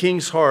in the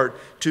king's heart,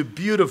 to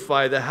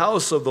beautify the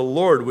house of the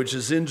Lord, which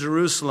is in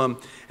Jerusalem,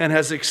 and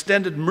has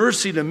extended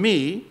mercy to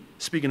me,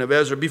 speaking of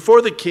Ezra,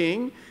 before the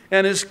king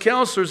and his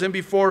counselors, and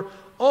before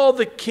all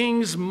the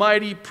king's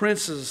mighty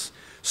princes.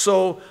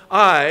 So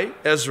I,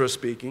 Ezra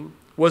speaking,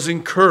 was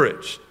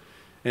encouraged.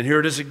 And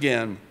here it is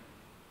again,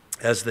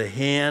 as the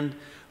hand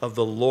of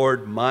the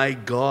Lord my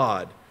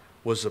God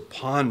was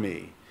upon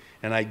me,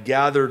 and I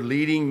gathered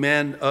leading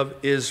men of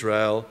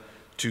Israel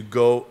to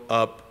go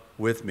up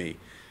with me.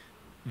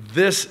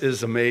 This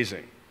is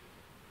amazing.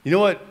 You know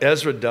what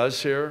Ezra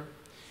does here?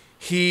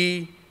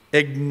 He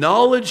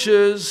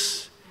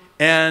acknowledges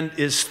and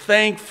is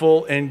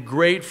thankful and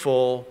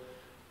grateful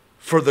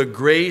for the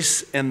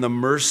grace and the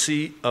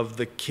mercy of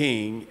the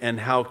king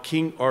and how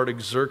King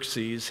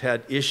Artaxerxes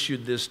had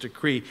issued this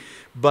decree.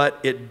 But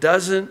it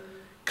doesn't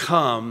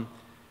come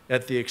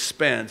at the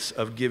expense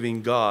of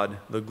giving God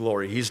the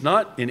glory. He's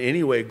not in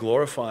any way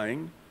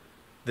glorifying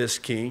this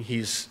king.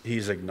 He's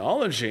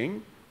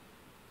acknowledging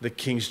the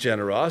king's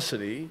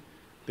generosity,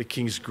 the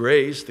king's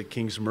grace, the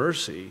king's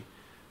mercy,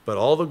 but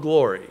all the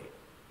glory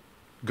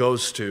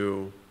goes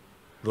to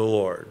the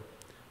Lord,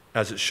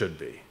 as it should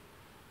be.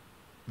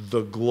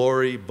 The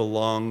glory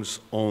belongs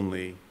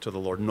only to the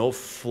Lord. No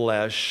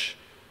flesh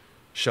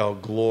shall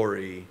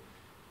glory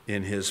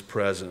in his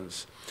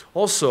presence.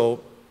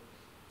 Also,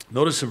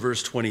 notice in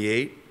verse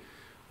 28,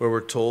 where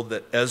we're told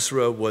that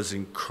Ezra was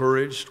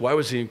encouraged. Why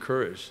was he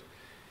encouraged?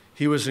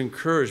 He was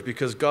encouraged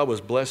because God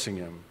was blessing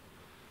him.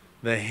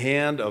 The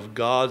hand of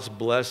God's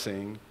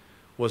blessing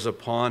was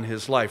upon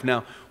his life.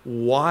 Now,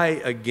 why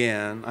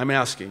again, I'm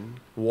asking,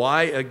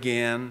 why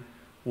again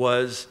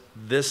was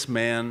this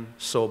man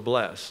so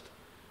blessed?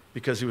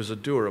 Because he was a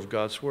doer of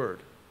God's word.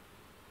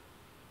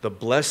 The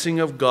blessing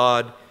of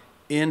God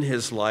in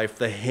his life,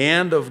 the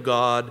hand of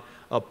God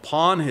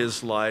upon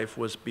his life,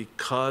 was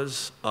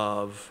because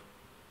of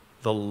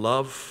the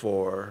love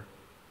for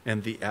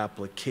and the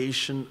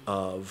application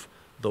of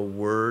the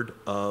word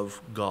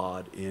of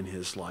God in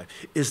his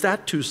life. Is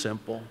that too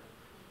simple?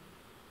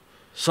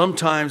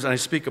 Sometimes, and I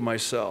speak of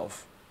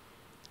myself,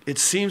 it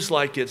seems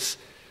like it's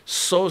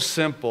so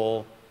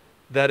simple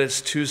that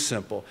it's too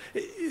simple.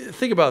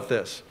 Think about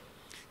this.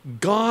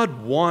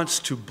 God wants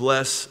to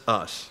bless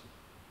us.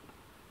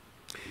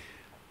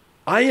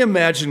 I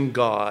imagine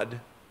God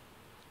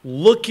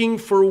looking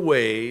for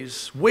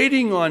ways,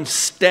 waiting on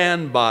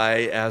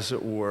standby, as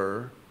it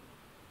were,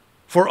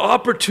 for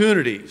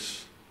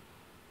opportunities.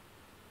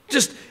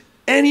 Just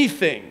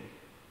anything.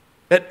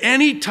 At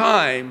any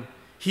time,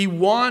 he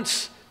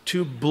wants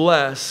to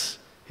bless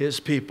his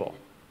people.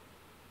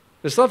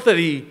 It's not that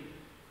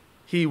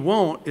he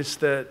won't, it's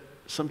that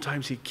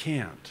sometimes he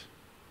can't.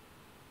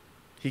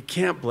 He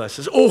can't bless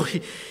us. Oh,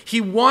 he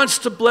wants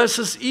to bless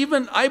us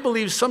even, I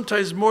believe,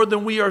 sometimes more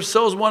than we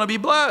ourselves want to be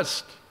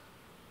blessed.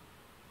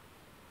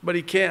 But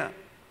he can't.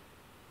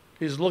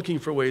 He's looking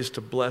for ways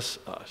to bless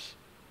us.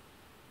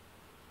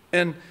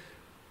 And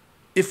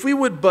if we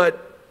would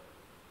but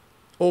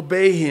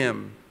obey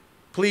him,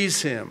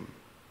 please him,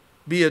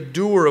 be a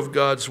doer of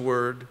God's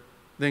word,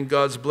 then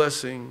God's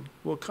blessing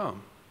will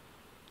come.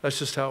 That's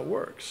just how it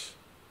works.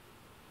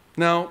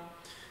 Now,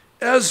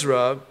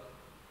 Ezra,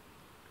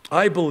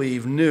 I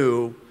believe,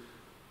 knew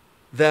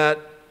that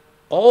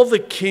all the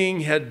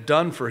king had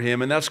done for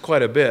him, and that's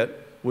quite a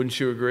bit, wouldn't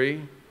you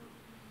agree?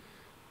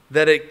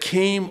 That it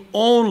came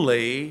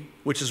only,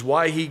 which is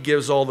why he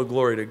gives all the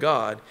glory to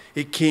God,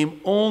 it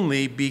came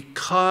only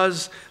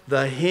because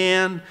the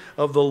hand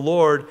of the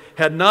Lord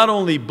had not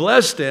only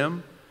blessed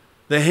him,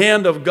 The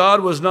hand of God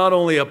was not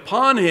only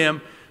upon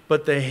him,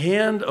 but the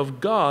hand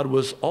of God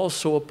was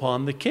also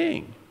upon the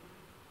king.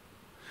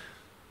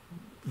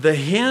 The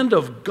hand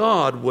of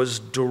God was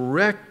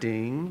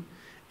directing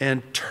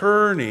and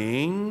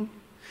turning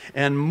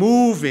and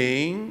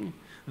moving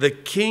the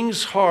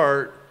king's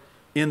heart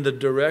in the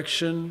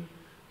direction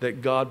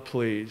that God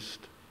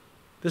pleased.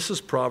 This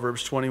is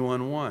Proverbs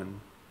 21:1.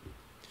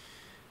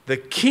 The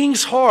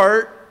king's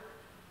heart,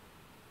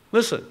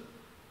 listen,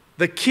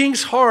 the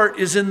king's heart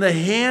is in the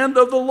hand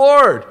of the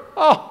Lord.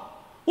 Oh,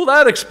 well,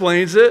 that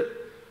explains it.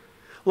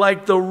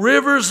 Like the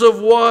rivers of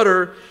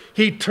water,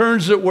 he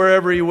turns it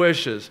wherever he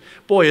wishes.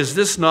 Boy, is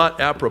this not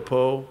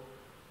apropos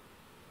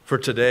for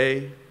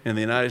today in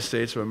the United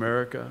States of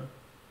America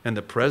and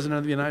the President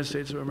of the United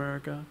States of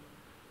America?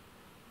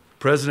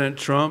 President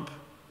Trump.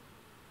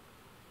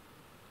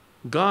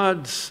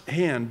 God's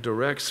hand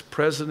directs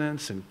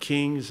presidents and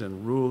kings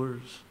and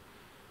rulers.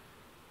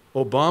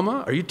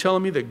 Obama, are you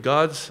telling me that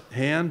God's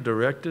hand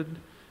directed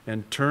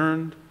and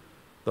turned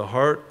the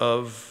heart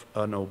of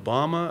an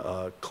Obama,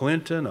 a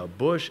Clinton, a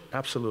Bush?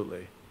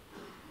 Absolutely.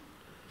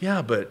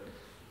 Yeah, but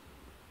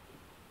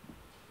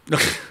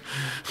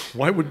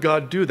why would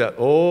God do that?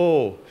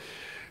 Oh,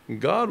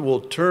 God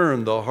will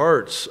turn the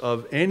hearts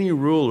of any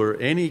ruler,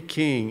 any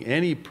king,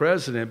 any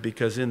president,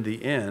 because in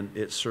the end,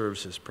 it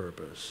serves his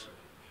purpose.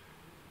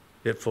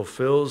 It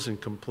fulfills and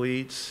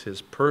completes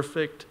his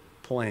perfect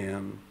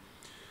plan.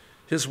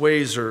 His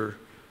ways are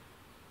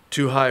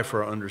too high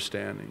for our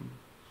understanding.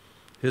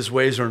 His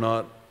ways are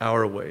not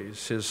our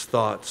ways. His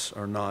thoughts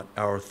are not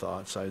our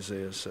thoughts,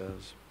 Isaiah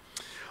says.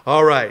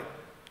 All right.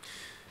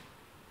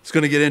 It's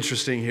going to get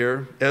interesting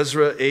here.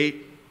 Ezra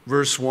 8,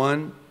 verse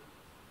 1.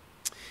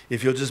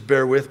 If you'll just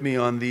bear with me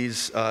on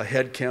these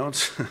head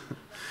counts.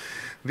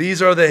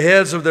 These are the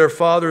heads of their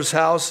fathers'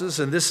 houses,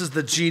 and this is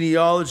the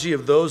genealogy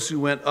of those who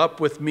went up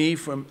with me,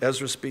 from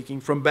Ezra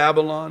speaking, from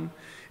Babylon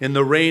in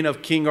the reign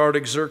of King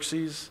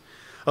Artaxerxes,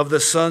 of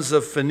the sons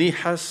of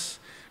Phinehas,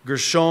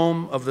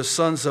 Gershom of the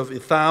sons of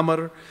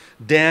Ithamar,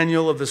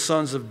 Daniel of the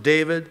sons of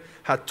David,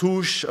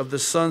 Hattush of the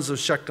sons of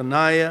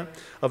Shechaniah,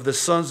 of the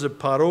sons of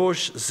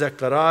Parosh,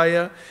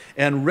 Zechariah,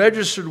 and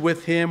registered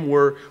with him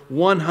were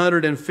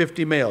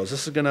 150 males.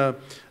 This is going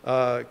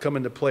to come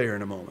into play here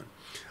in a moment.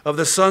 Of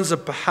the sons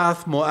of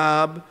Pahath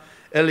Moab,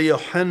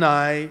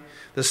 Eliohenai,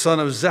 the son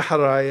of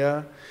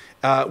Zechariah,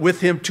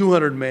 with him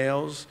 200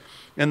 males.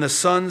 And the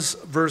sons,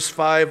 verse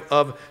 5,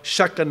 of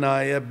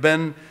Shechaniah,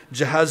 Ben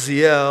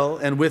Jehaziel,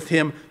 and with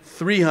him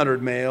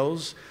 300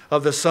 males.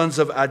 Of the sons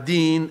of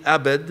Adin,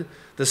 Abed,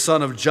 the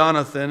son of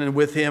Jonathan, and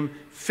with him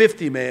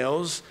 50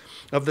 males.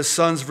 Of the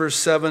sons, verse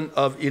 7,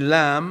 of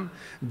Elam,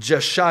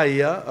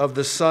 Jeshiah, of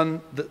the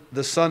son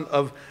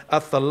of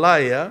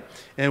Athaliah,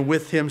 and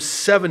with him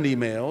 70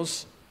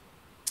 males.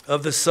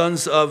 Of the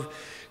sons of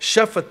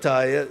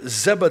Shephatiah,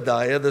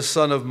 Zebediah, the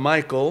son of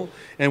Michael,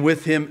 and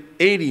with him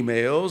 80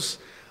 males.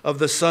 Of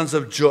the sons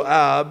of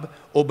Joab,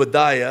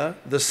 Obadiah,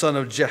 the son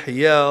of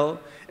Jehiel,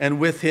 and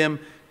with him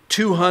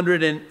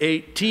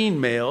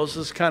 218 males.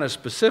 This is kind of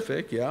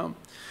specific, yeah.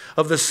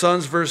 Of the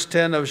sons, verse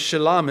 10, of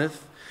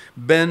Shelamith,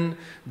 Ben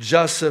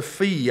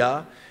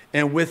Josephiah,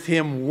 and with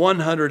him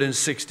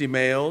 160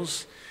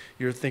 males.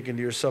 You're thinking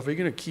to yourself, are you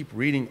going to keep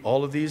reading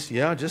all of these?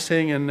 Yeah, just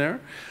hang in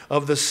there.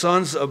 Of the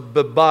sons of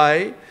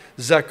Bebai,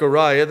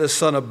 Zechariah, the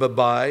son of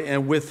Bebai,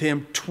 and with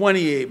him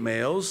 28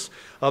 males.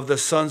 Of the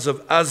sons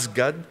of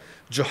Azgad,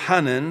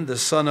 Johanan, the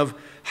son of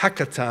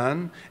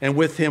Hakatan, and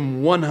with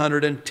him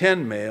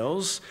 110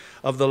 males.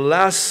 Of the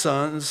last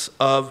sons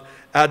of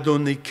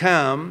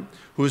Adonikam,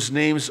 whose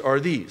names are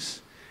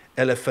these: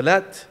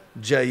 Eliphelet,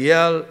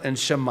 Jael, and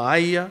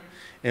Shemaiah,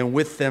 and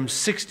with them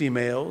 60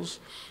 males.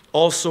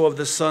 Also of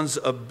the sons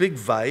of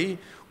Bigvai,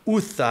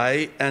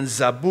 Uthai, and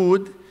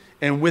Zabud,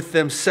 and with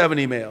them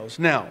 70 males.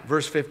 Now,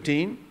 verse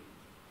 15,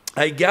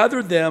 I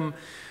gathered them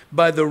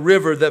by the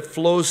river that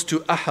flows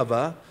to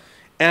Ahava,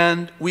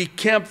 and we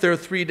camped there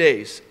 3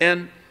 days.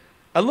 And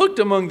I looked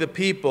among the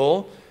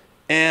people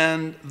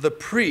and the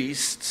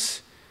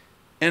priests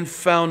and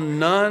found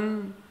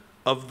none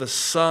of the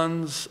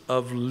sons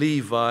of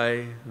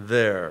Levi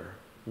there.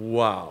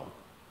 Wow.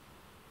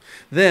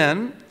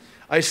 Then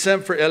I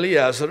sent for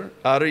Eleazar,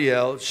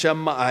 Ariel,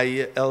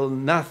 Shemaiah,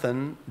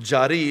 Elnathan,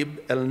 Jarib,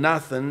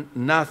 Elnathan,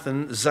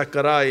 Nathan,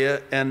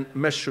 Zechariah, and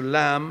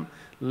Meshullam,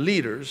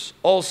 leaders.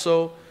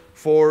 Also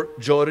for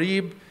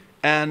Jorib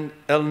and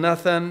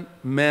Elnathan,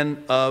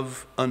 men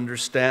of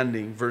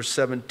understanding. Verse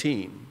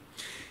 17.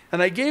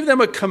 And I gave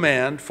them a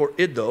command for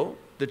Iddo,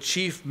 the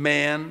chief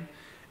man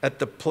at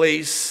the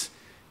place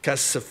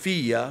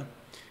Casaphia,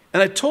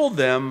 and I told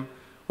them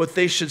what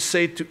they should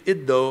say to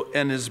Iddo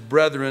and his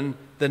brethren,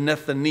 the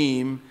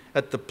Nethanim,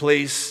 at the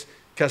place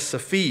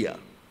Casaphia,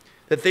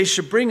 that they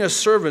should bring us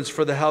servants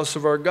for the house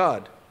of our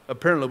God.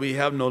 Apparently we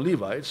have no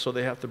Levites, so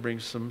they have to bring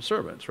some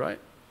servants, right?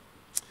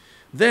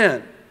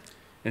 Then,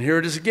 and here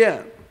it is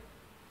again,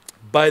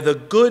 by the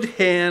good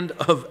hand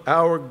of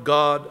our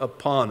God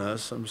upon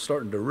us, I'm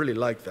starting to really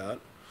like that,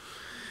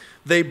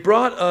 They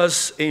brought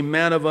us a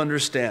man of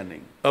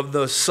understanding, of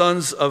the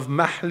sons of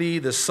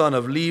Mahli, the son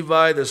of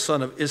Levi, the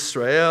son of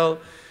Israel,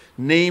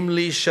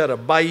 namely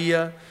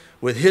Sherebiah,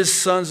 with his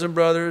sons and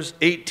brothers,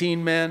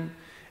 18 men,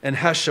 and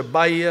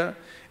Hashabiah,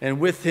 and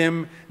with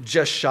him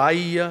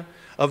Jeshaiah,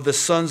 of the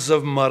sons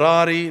of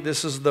Merari.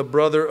 This is the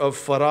brother of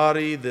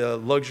Ferrari, the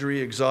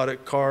luxury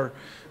exotic car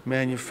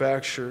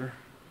manufacturer.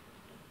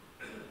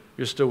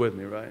 You're still with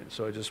me, right?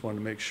 So I just wanted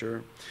to make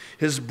sure.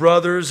 His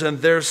brothers and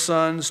their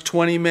sons,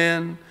 20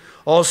 men,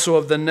 also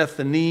of the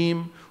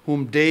Nethanim,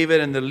 whom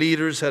David and the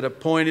leaders had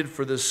appointed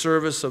for the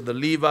service of the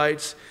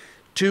Levites,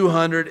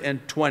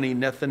 220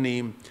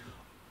 Nethanim.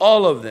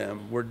 All of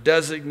them were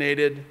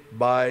designated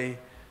by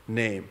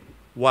name.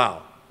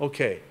 Wow.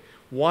 Okay.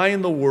 Why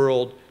in the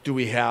world do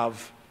we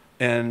have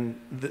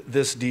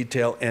this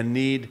detail and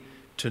need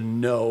to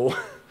know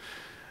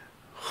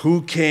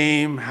who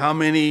came, how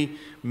many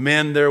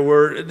men there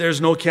were?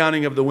 There's no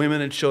counting of the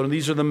women and children.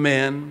 These are the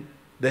men,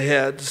 the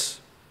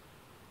heads.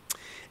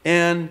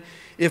 And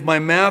if my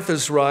math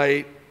is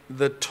right,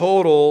 the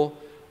total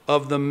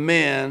of the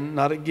men,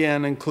 not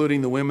again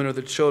including the women or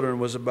the children,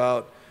 was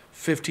about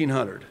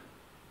 1,500.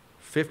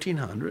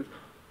 1,500?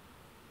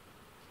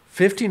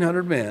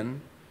 1,500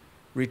 men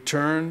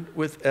returned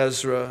with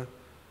Ezra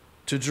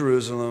to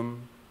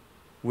Jerusalem,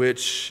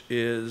 which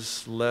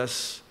is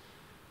less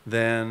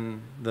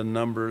than the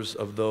numbers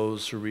of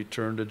those who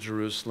returned to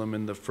Jerusalem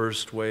in the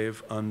first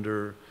wave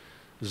under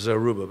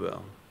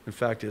Zerubbabel. In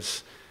fact,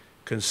 it's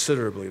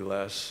considerably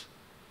less.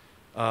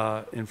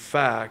 In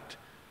fact,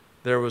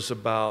 there was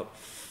about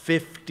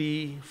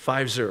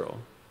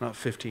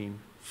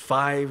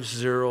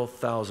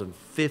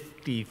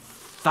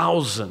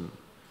 50,000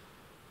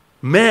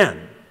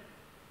 men,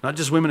 not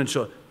just women and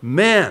children,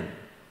 men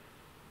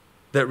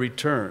that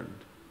returned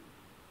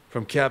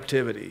from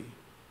captivity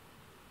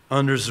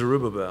under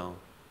Zerubbabel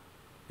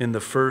in the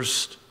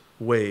first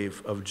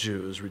wave of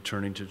Jews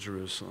returning to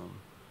Jerusalem.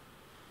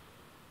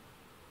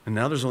 And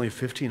now there's only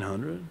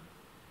 1,500?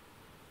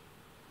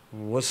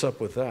 What's up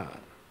with that?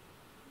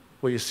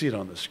 Well, you see it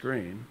on the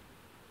screen.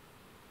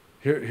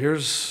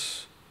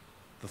 Here's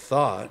the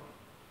thought.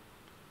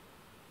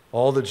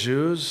 All the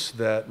Jews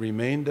that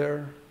remained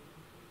there,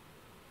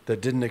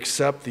 that didn't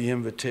accept the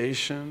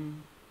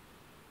invitation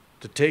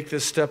to take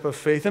this step of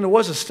faith, and it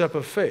was a step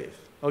of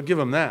faith, I'll give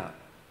them that.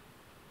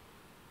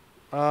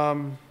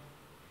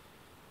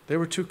 They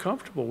were too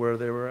comfortable where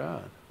they were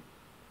at.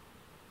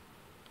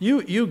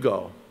 You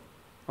go.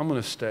 I'm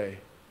going to stay.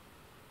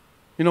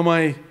 You know,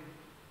 my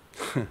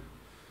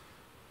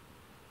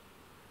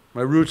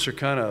roots are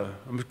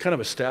I'm kind of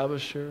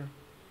established here.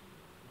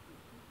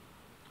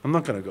 I'm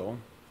not going to go.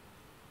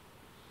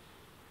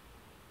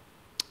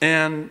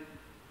 And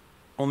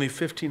only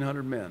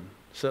 1,500 men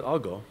said, I'll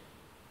go.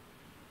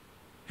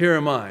 Here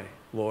am I,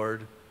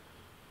 Lord,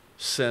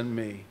 send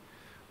me.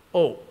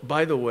 Oh,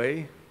 by the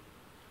way,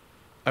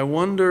 I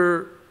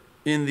wonder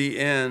in the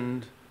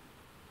end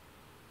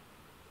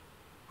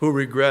who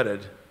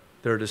regretted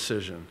their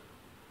decision.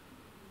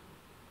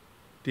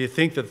 Do you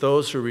think that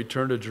those who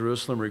returned to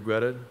Jerusalem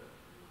regretted?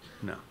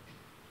 No.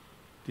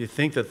 Do you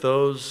think that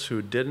those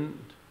who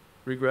didn't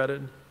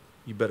regretted?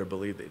 You better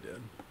believe they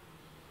did.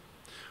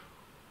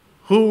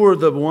 Who were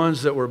the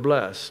ones that were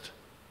blessed?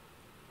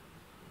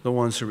 The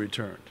ones who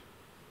returned.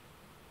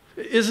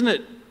 Isn't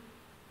it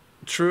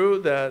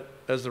true that,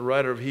 as the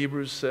writer of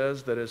Hebrews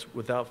says, that it's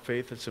without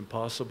faith it's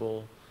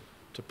impossible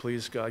to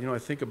please God? You know, I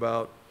think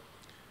about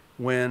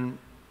when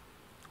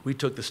we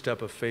took the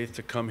step of faith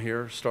to come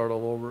here, start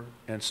all over,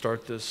 and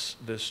start this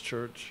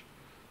church.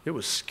 It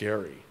was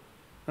scary.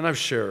 And I've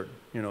shared,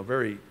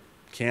 very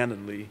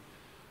candidly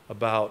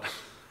about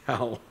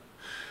how,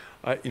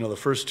 the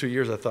first 2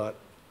 years I thought,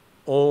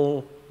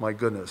 oh my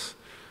goodness,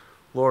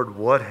 Lord,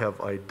 what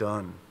have I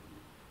done?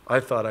 I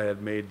thought I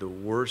had made the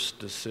worst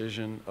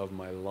decision of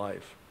my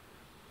life.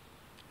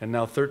 And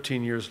now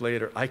 13 years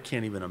later, I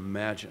can't even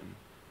imagine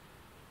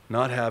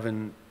not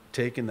having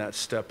taken that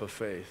step of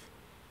faith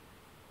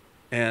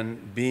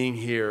and being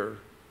here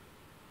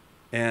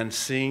and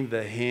seeing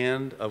the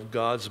hand of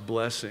God's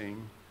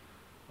blessing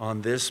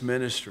on this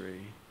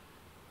ministry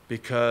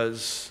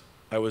because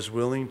I was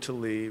willing to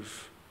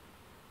leave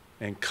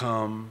and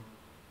come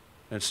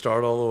and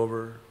start all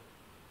over,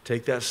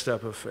 take that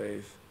step of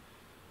faith.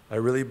 I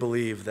really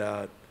believe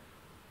that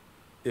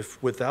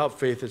if without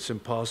faith it's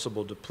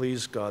impossible to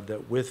please God,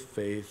 that with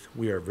faith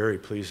we are very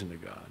pleasing to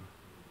God.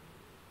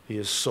 He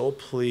is so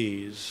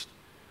pleased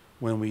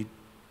when we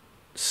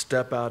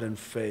step out in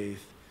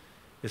faith.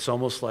 It's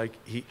almost like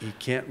he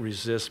can't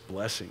resist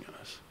blessing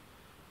us.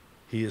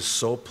 He is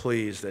so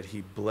pleased that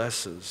he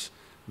blesses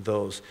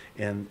those,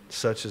 and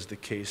such is the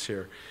case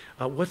here.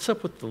 What's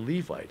up with the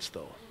Levites,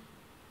 though?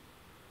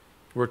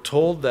 We're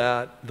told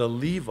that the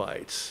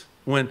Levites,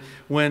 when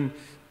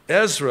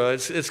Ezra,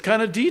 it's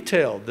kind of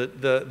detailed.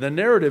 The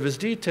narrative is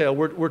detailed.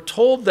 We're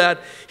told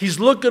that he's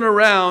looking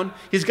around.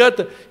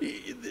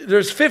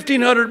 There's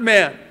 1,500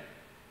 men.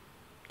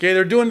 Okay,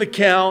 they're doing the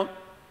count.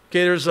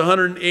 Okay, there's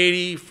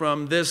 180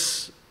 from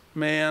this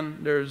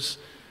man. There's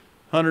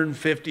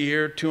 150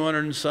 here, 200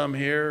 and some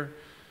here.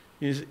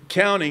 He's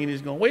counting, and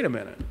he's going, wait a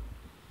minute.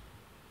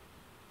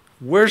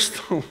 Where's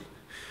the...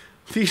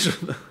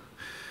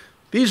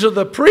 These are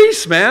the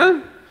priests,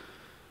 man.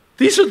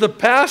 These are the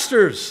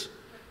pastors.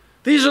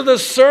 These are the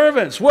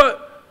servants.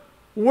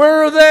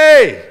 Where are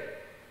they?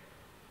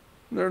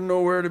 They're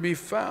nowhere to be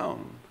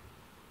found.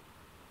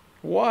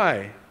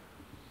 Why?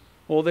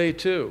 Well, they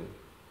too,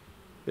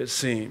 it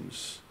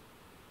seems,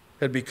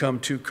 had become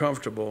too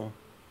comfortable,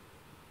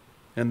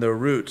 and their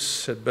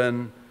roots had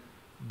been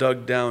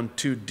dug down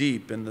too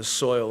deep in the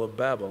soil of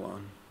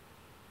Babylon.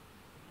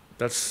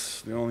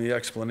 That's the only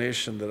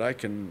explanation that I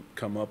can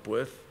come up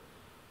with.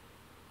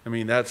 I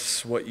mean,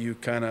 that's what you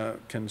kind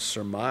of can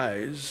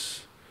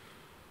surmise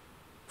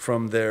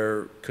from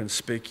their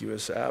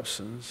conspicuous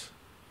absence.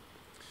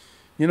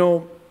 You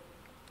know,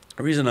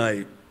 the reason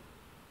I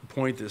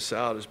point this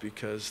out is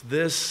because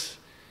this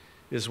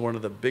is one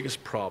of the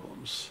biggest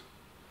problems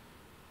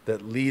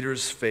that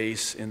leaders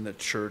face in the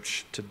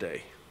church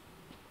today.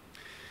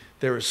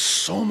 There is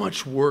so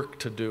much work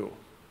to do.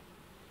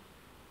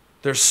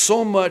 There's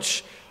so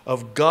much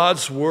of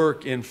God's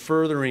work in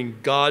furthering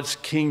God's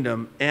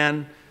kingdom,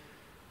 and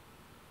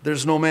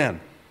there's no man.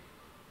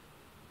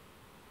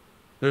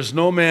 There's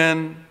no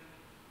men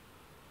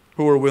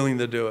who are willing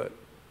to do it.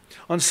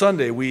 On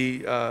Sunday, we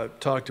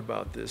talked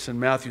about this in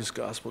Matthew's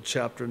Gospel,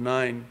 chapter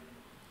 9.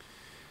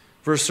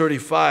 Verse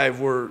 35,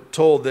 we're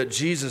told that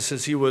Jesus,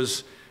 as he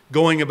was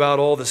going about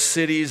all the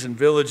cities and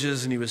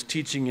villages, and he was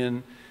teaching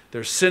in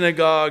their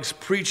synagogues,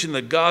 preaching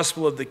the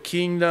gospel of the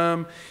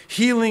kingdom,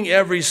 healing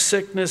every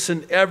sickness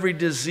and every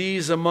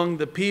disease among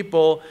the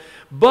people.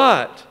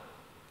 But,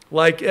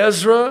 like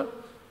Ezra,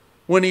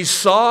 when he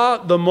saw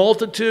the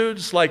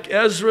multitudes, like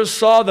Ezra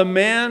saw the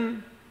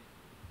men,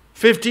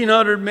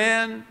 1,500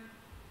 men,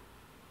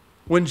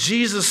 when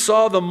Jesus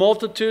saw the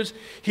multitudes,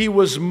 he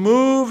was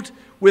moved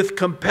with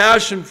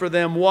compassion for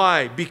them.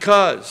 Why?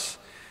 Because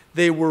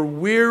they were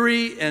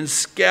weary and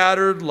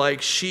scattered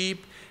like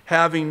sheep,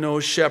 having no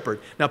shepherd.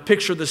 Now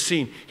picture the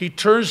scene. He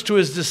turns to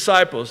his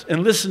disciples,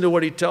 and listen to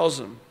what he tells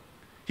them.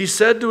 He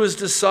said to his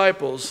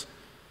disciples,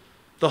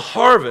 the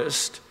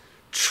harvest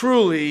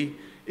truly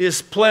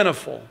is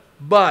plentiful,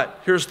 but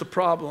here's the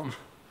problem.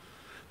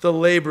 The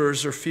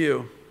laborers are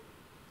few.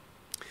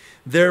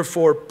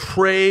 Therefore,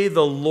 pray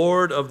the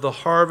Lord of the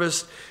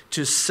harvest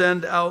to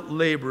send out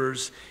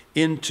laborers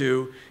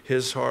into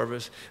his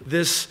harvest.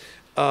 This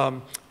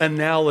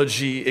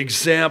analogy,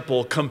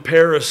 example,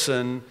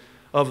 comparison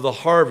of the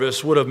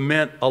harvest would have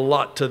meant a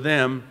lot to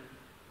them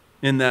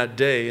in that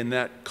day, in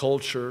that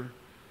culture.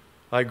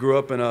 I grew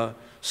up in a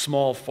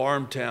small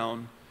farm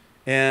town,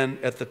 and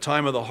at the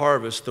time of the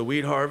harvest, the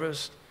wheat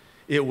harvest,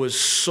 it was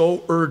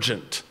so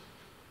urgent.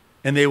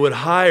 And they would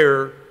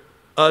hire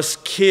us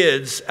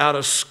kids out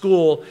of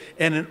school,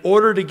 and in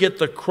order to get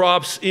the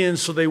crops in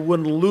so they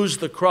wouldn't lose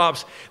the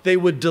crops, they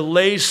would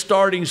delay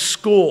starting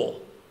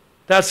school.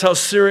 That's how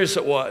serious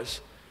it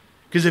was.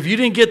 Because if you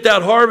didn't get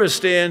that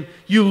harvest in,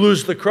 you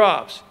lose the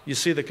crops. You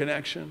see the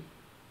connection?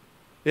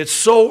 It's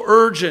so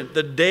urgent,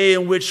 the day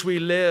in which we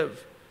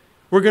live.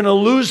 We're going to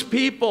lose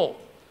people.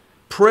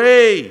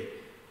 Pray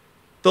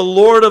the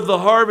Lord of the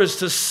harvest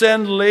to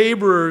send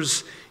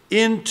laborers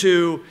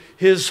into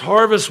his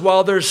harvest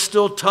while there's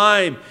still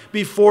time,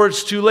 before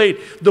it's too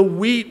late. The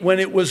wheat, when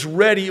it was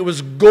ready, it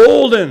was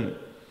golden.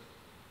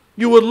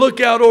 You would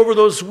look out over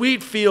those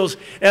wheat fields,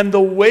 and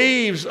the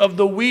waves of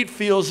the wheat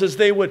fields as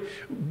they would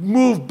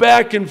move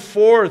back and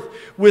forth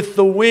with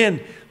the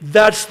wind.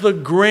 That's the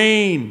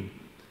grain.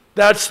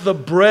 That's the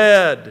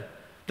bread.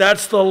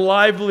 That's the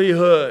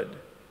livelihood.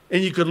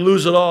 And you could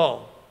lose it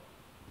all.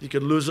 You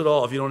could lose it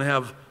all if you don't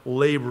have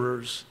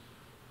laborers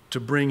to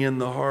bring in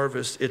the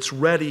harvest. It's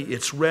ready,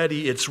 it's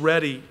ready, it's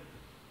ready.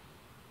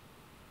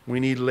 We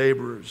need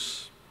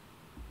laborers.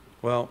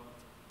 Well,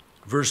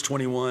 verse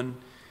 21,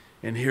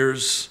 and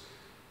here's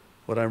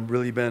what I've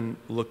really been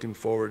looking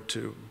forward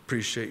to.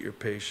 Appreciate your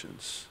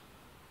patience.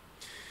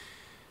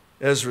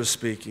 Ezra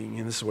speaking,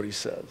 and this is what he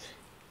says.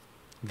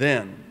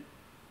 Then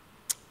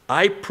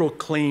I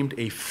proclaimed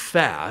a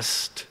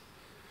fast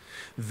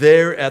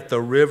there at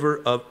the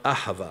river of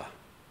Ahava,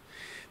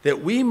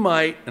 that we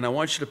might, and I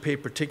want you to pay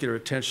particular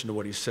attention to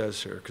what he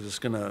says here, because it's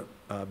going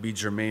to be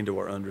germane to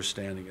our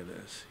understanding of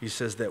this. He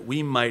says that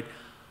we might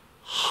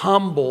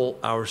humble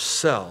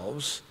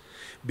ourselves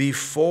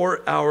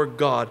before our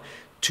God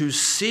to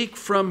seek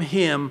from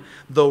him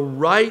the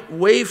right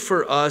way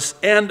for us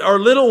and our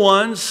little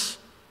ones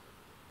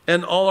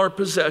and all our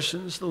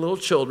possessions, the little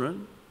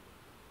children.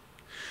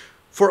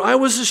 For I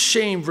was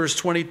ashamed, verse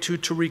 22,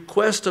 to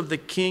request of the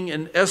king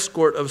an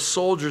escort of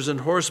soldiers and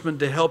horsemen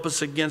to help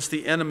us against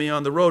the enemy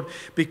on the road,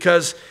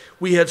 because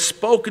we had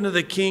spoken to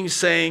the king,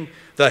 saying,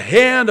 the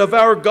hand of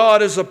our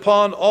God is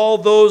upon all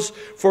those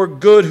for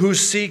good who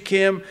seek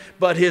him,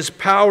 but his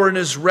power and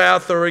his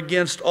wrath are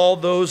against all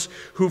those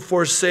who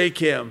forsake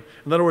him.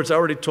 In other words, I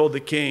already told the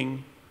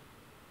king,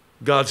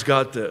 God's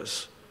got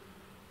this.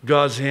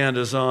 God's hand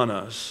is on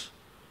us.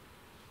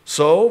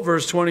 So,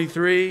 verse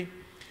 23,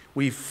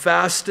 we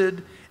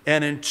fasted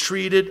and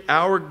entreated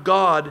our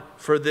God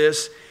for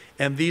this.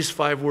 And these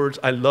 5 words,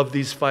 I love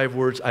these 5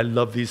 words, I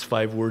love these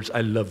 5 words,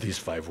 I love these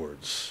 5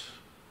 words.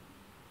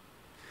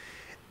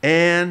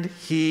 And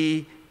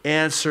he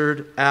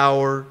answered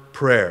our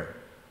prayer.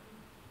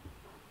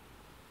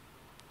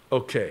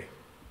 Okay.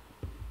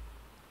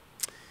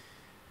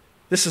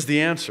 This is the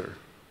answer.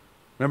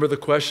 Remember the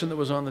question that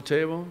was on the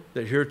table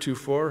that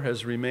heretofore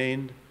has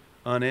remained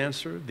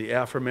unanswered? The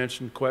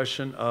aforementioned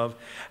question of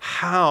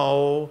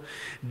how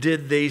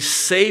did they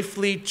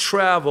safely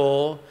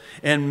travel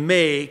and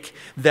make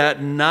that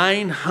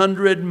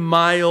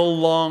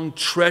 900-mile-long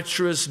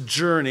treacherous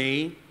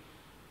journey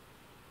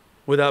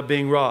without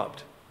being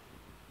robbed?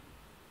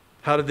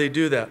 How did they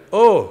do that?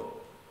 Oh,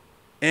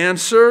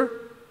 answer,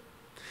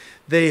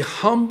 they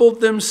humbled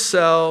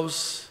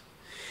themselves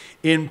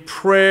in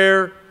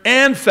prayer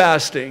and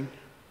fasting.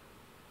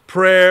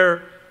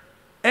 Prayer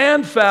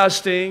and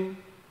fasting.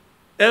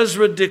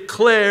 Ezra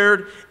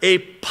declared a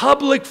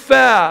public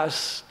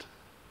fast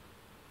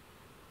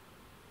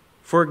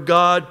for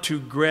God to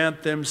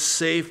grant them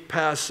safe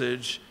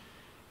passage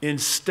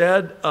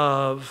instead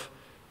of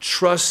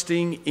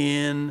trusting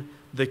in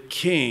the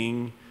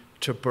king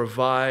to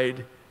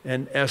provide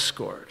an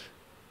escort.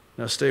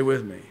 Now stay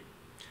with me.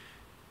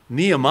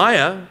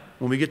 Nehemiah,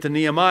 when we get to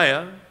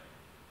Nehemiah,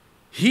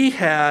 he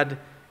had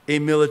a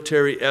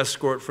military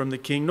escort from the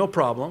king, no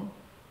problem.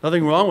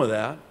 Nothing wrong with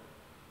that.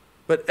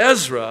 But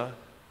Ezra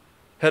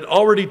had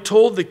already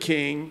told the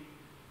king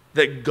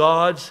that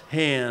God's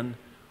hand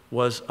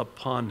was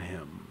upon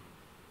him.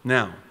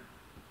 Now,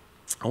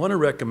 I want to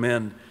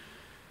recommend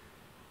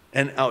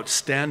an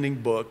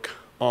outstanding book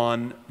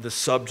on the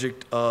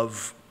subject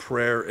of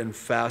prayer and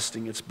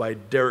fasting. It's by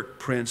Derek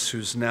Prince,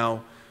 who's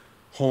now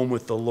home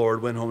with the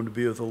Lord, went home to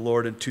be with the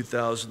Lord in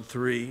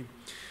 2003.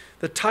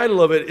 The title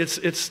of it,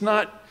 it's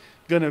not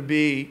going to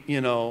be,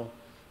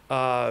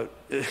 the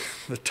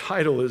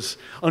title is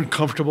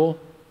uncomfortable.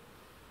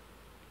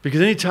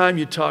 Because anytime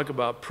you talk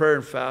about prayer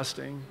and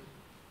fasting,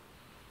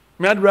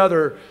 I'd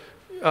rather,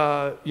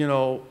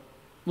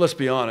 let's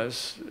be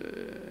honest,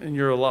 and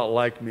you're a lot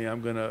like me,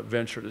 I'm going to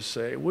venture to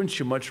say, wouldn't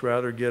you much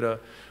rather get a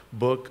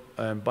book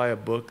and buy a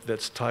book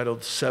that's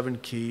titled 7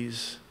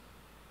 Keys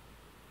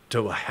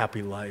to a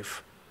Happy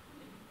Life?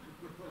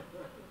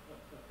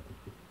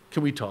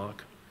 Can we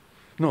talk?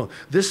 No,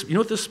 you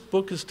know what this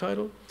book is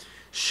titled?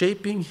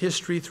 Shaping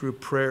History Through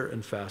Prayer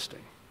and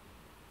Fasting.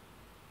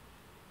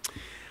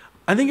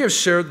 I think I've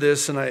shared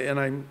this, and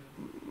I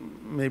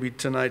maybe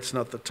tonight's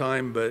not the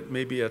time, but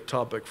maybe a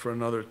topic for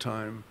another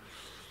time.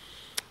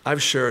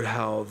 I've shared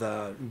how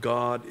that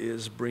God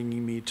is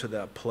bringing me to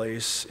that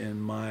place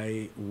in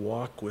my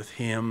walk with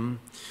Him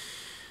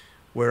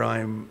where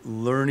I'm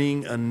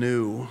learning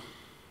anew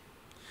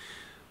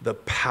the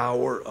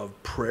power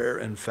of prayer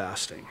and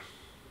fasting.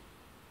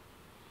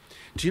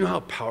 Do you know how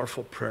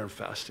powerful prayer and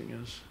fasting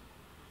is?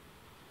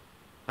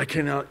 I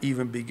cannot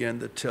even begin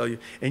to tell you.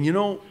 And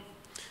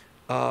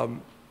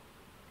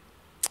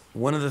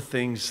one of the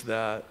things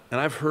that,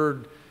 and I've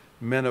heard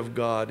men of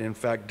God, in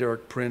fact,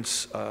 Derek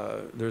Prince,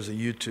 there's a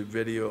YouTube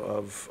video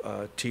of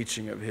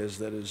teaching of his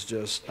that is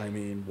just,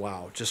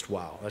 wow, just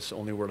wow. That's the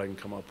only word I can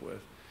come up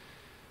with.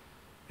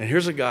 And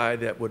here's a guy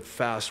that would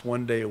fast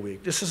 1 day a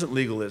week. This isn't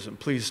legalism.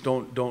 Please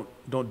don't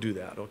do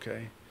that,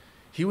 okay?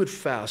 He would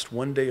fast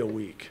 1 day a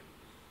week.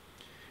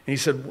 And he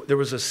said there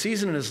was a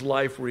season in his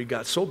life where he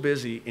got so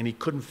busy and he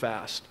couldn't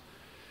fast.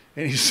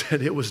 And he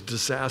said it was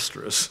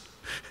disastrous.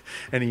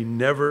 And he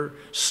never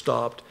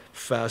stopped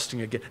fasting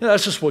again. And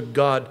that's just what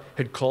God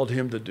had called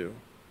him to do.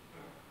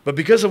 But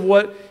because of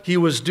what he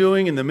was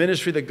doing in the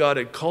ministry that God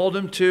had called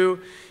him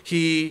to,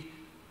 he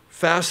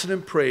fasted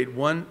and prayed.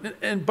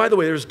 And by the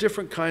way, there's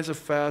different kinds of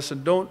fasts,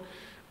 and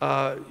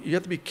you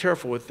have to be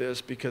careful with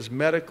this because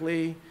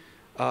medically,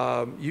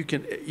 you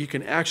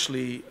can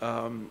actually,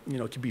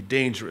 it can be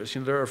dangerous.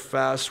 There are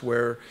fasts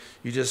where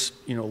you just,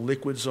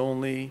 liquids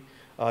only.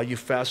 You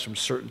fast from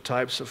certain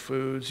types of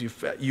foods.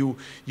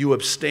 You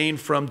abstain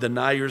from,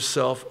 deny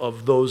yourself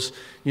of those,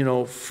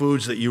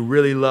 foods that you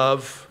really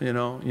love. You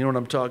know what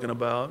I'm talking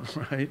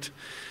about, right?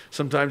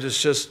 Sometimes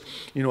it's just,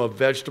 a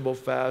vegetable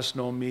fast,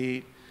 no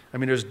meat.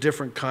 There's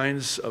different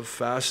kinds of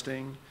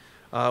fasting.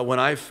 When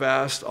I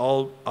fast,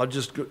 I'll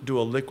just do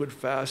a liquid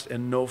fast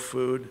and no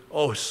food.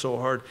 Oh, it's so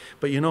hard.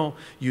 But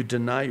you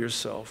deny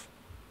yourself.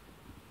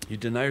 You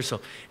deny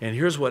yourself. And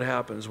here's what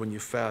happens when you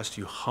fast,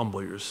 you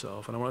humble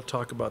yourself. And I want to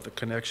talk about the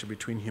connection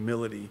between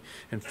humility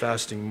and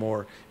fasting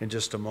more in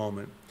just a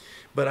moment.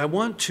 But I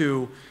want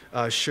to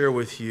share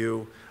with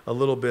you a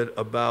little bit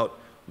about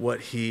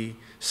what he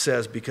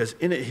says, because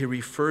in it he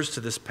refers to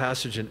this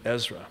passage in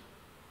Ezra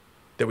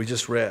that we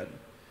just read.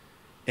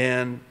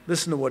 And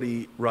listen to what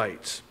he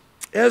writes.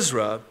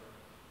 Ezra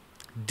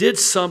did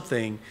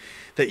something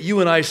that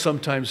you and I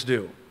sometimes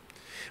do.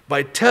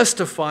 By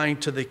testifying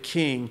to the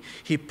king,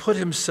 he put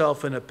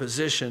himself in a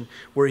position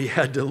where he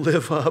had to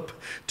live up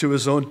to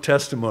his own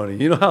testimony.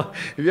 You know how,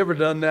 have you ever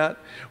done that?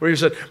 Where you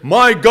said,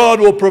 my God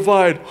will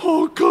provide.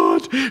 Oh,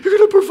 God, you're going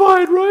to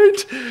provide,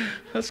 right?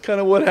 That's kind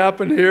of what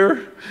happened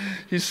here.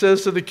 He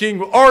says to the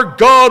king, our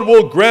God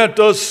will grant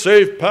us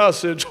safe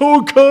passage.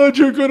 Oh, God,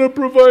 you're going to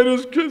provide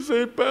us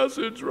safe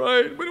passage,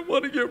 right? We don't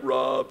want to get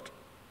robbed.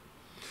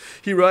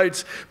 He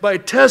writes, by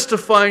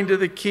testifying to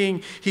the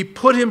king, he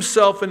put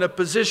himself in a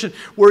position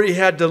where he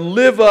had to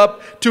live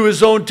up to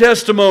his own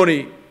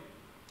testimony.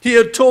 He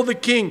had told the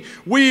king,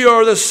 we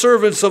are the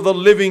servants of the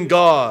living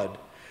God.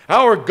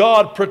 Our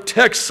God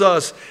protects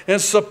us and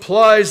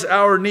supplies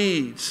our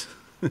needs.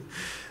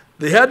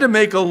 They had to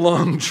make a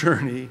long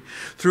journey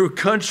through a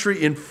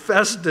country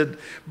infested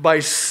by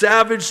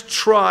savage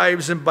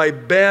tribes and by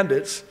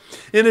bandits.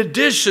 In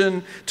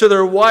addition to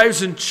their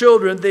wives and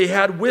children, they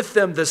had with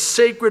them the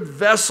sacred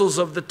vessels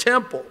of the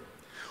temple.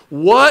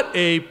 What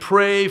a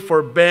prey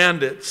for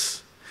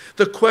bandits.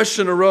 The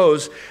question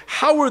arose,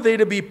 how were they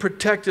to be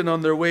protected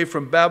on their way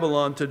from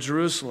Babylon to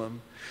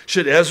Jerusalem?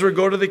 Should Ezra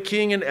go to the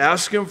king and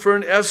ask him for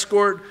an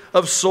escort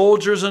of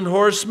soldiers and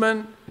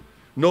horsemen?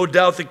 No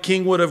doubt the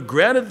king would have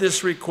granted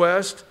this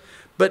request,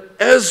 but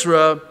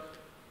Ezra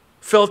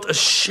felt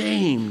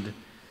ashamed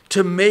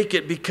to make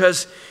it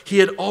because he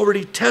had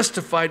already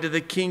testified to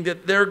the king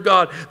that their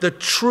God, the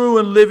true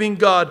and living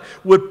God,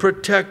 would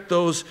protect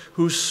those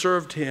who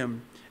served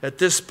him. At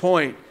this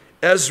point,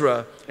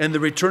 Ezra and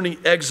the returning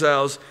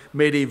exiles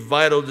made a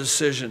vital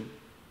decision.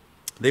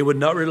 They would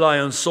not rely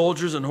on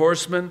soldiers and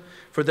horsemen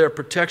for their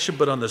protection,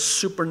 but on the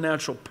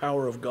supernatural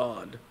power of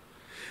God.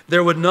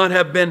 There would not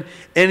have been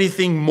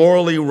anything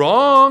morally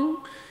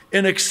wrong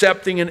in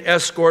accepting an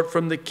escort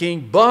from the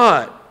king,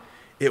 but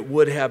it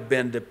would have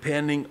been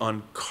depending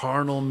on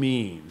carnal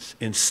means.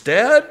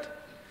 Instead,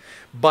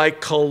 by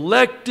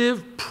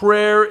collective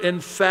prayer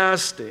and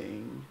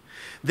fasting,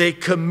 they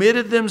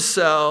committed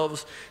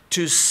themselves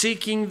to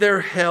seeking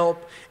their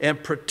help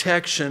and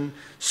protection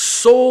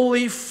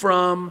solely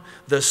from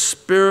the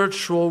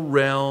spiritual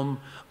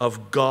realm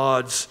of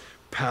God's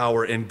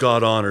power, and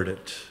God honored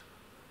it.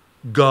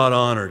 God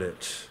honored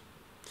it.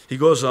 He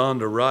goes on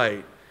to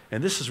write,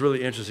 and this is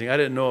really interesting. I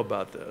didn't know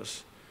about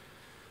this.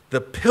 The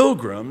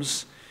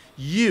pilgrims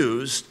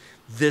used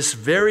this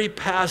very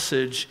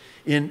passage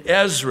in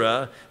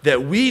Ezra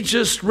that we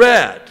just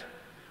read,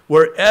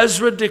 where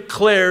Ezra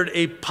declared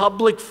a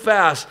public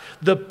fast.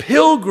 The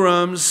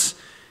pilgrims,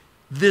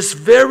 this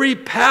very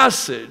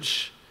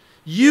passage,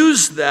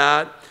 used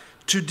that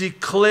to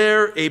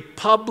declare a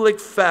public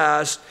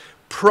fast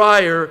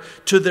prior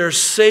to their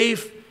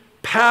safe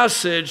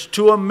passage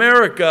to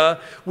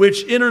America,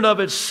 which in and of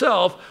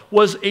itself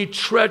was a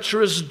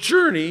treacherous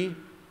journey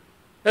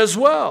as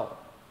well.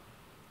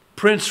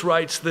 Prince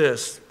writes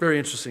this, very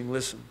interesting,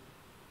 listen.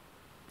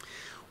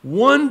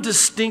 One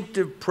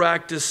distinctive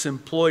practice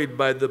employed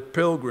by the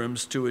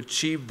pilgrims to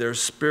achieve their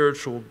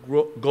spiritual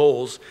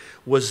goals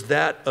was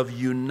that of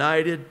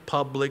united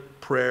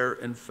public prayer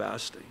and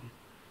fasting.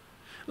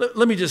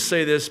 Let me just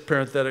say this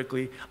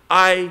parenthetically.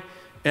 I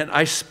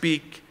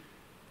speak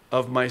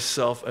of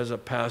myself as a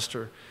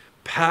pastor.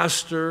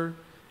 Pastor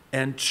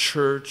and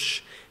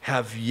church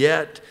have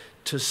yet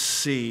to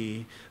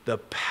see the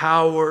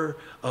power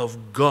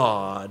of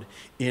God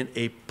in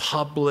a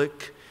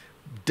public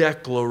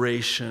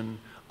declaration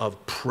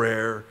of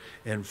prayer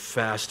and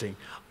fasting.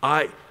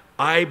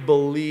 I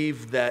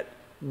believe that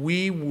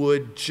we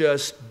would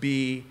just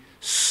be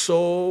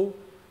so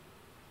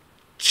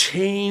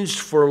changed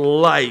for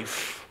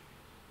life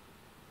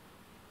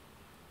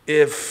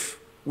if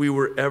we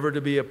were ever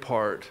to be a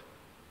part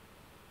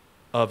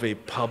of a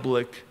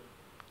public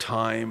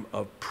time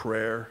of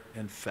prayer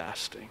and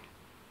fasting.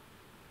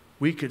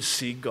 We could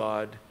see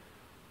God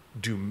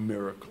do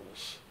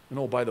miracles. And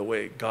oh, by the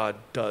way, God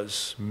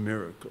does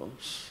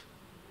miracles.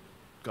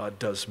 God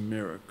does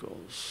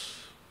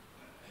miracles.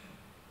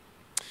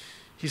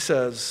 He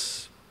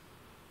says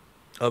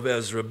of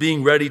Ezra,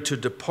 being ready to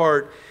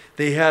depart,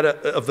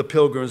 of the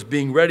pilgrims,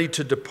 being ready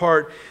to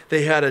depart,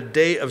 they had a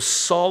day of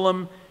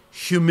solemn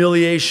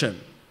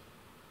humiliation.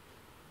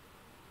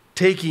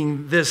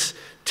 Taking this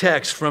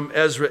text from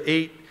Ezra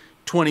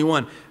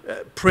 8:21,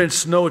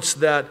 Prince notes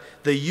that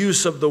the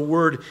use of the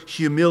word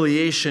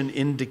humiliation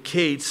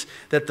indicates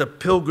that the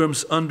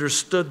pilgrims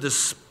understood the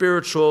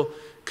spiritual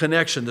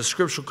connection, the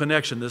scriptural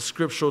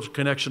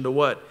connection to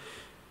what?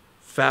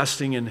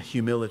 Fasting and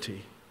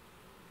humility.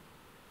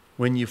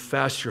 When you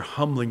fast, you're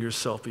humbling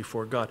yourself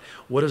before God.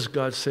 What does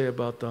God say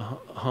about the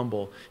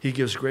humble? He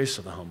gives grace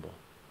to the humble.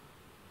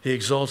 He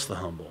exalts the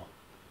humble.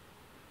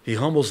 He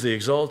humbles the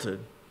exalted.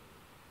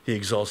 He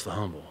exalts the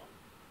humble.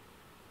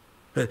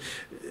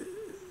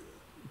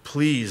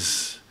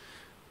 Please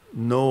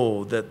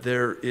know that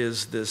there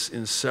is this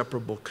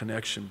inseparable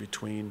connection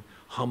between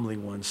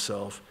humbling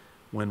oneself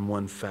when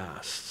one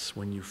fasts.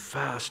 When you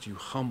fast, you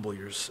humble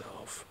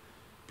yourself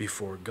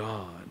before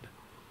God.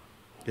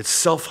 It's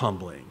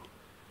self-humbling.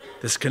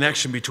 This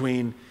connection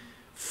between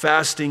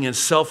fasting and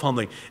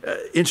self-humbling.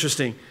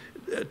 Interesting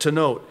to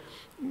note,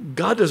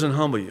 God doesn't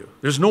humble you.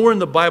 There's nowhere in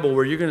the Bible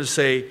where you're going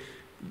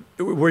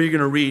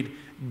to read,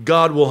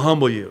 God will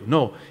humble you.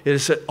 No,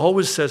 it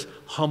always says,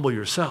 humble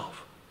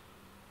yourself.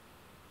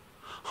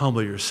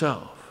 Humble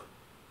yourself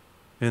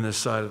in the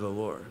sight of the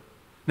Lord.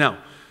 Now,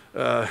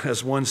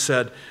 as one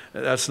said,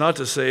 that's not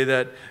to say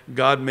that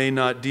God may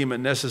not deem it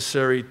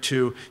necessary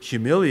to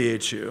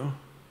humiliate you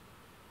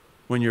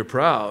when you're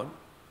proud,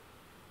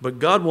 but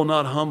God will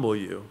not humble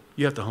you.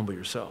 You have to humble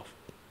yourself.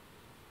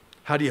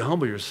 How do you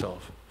humble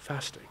yourself?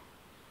 Fasting.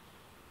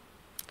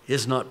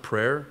 Does not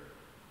prayer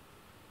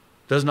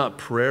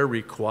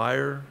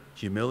require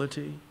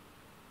humility?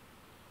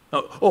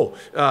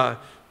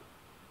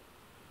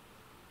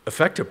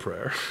 Effective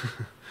prayer.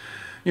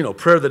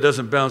 Prayer that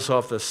doesn't bounce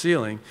off the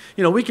ceiling.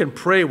 We can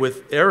pray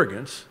with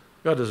arrogance.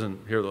 God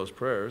doesn't hear those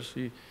prayers.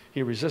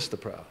 He resists the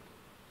proud.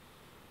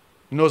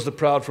 He knows the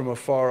proud from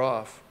afar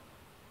off.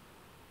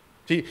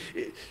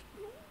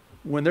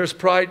 When there's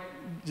pride,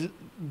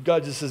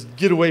 God just says,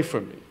 get away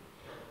from me.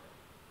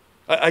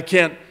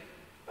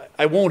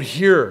 I won't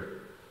hear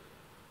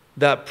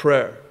that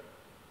prayer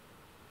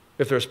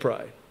if there's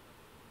pride.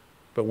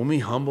 But when we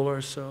humble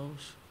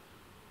ourselves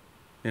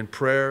in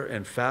prayer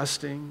and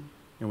fasting,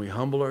 and we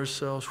humble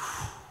ourselves,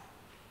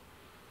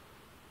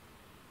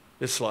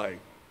 it's like,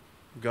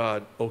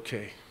 God,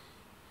 okay,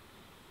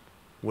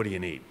 what do you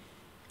need?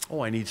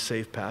 Oh, I need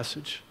safe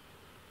passage.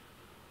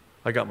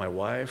 I got my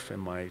wife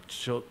and my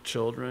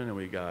children, and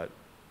we got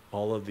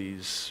all of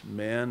these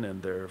men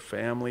and their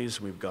families.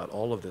 We've got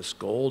all of this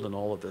gold and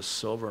all of this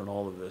silver and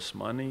all of this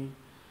money.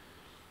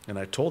 And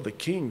I told the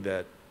king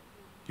that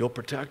you'll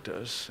protect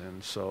us.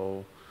 And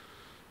so,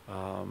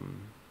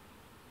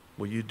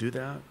 will you do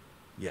that?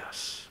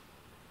 Yes.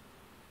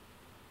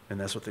 And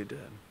that's what they did.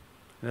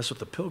 And that's what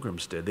the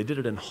pilgrims did. They did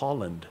it in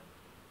Holland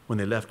when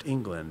they left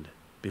England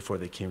before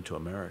they came to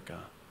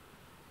America.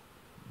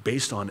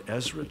 Based on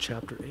Ezra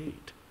chapter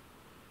 8.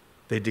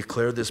 They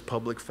declared this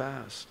public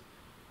fast.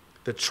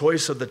 The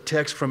choice of the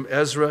text from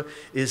Ezra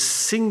is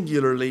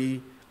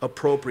singularly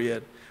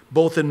appropriate,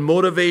 both in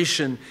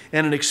motivation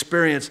and in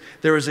experience.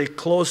 There is a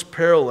close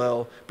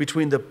parallel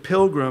between the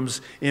pilgrims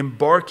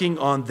embarking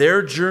on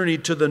their journey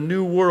to the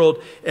New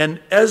World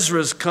and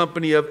Ezra's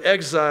company of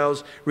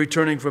exiles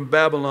returning from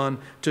Babylon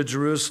to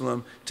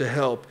Jerusalem to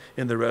help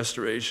in the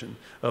restoration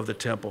of the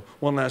temple.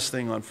 One last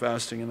thing on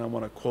fasting, and I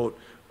want to quote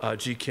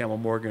G. Campbell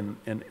Morgan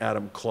and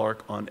Adam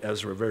Clark on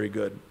Ezra. Very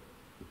good.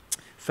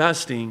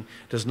 Fasting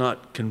does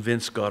not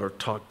convince God or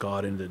talk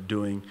God into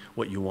doing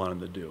what you want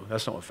him to do.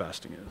 That's not what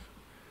fasting is.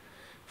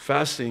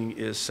 Fasting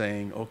is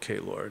saying, okay,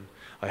 Lord,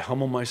 I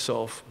humble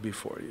myself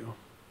before you.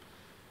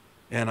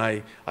 And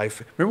I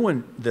remember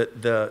when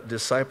the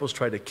disciples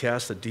tried to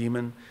cast a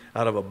demon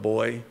out of a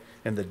boy,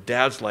 and the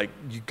dad's like,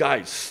 you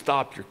guys,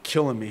 stop, you're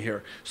killing me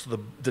here. So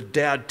the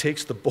dad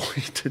takes the boy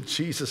to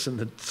Jesus, and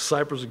the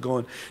disciples are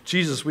going,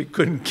 Jesus, we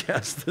couldn't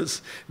cast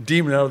this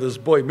demon out of this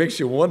boy. It makes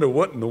you wonder,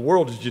 what in the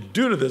world did you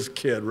do to this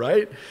kid,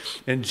 right?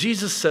 And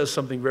Jesus says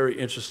something very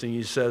interesting.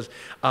 He says,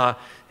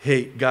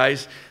 hey,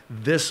 guys,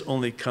 this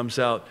only comes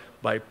out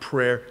by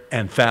prayer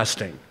and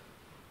fasting.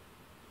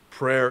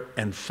 Prayer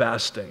and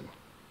fasting.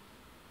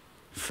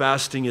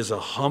 Fasting is a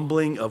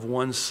humbling of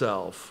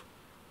oneself.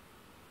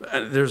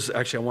 And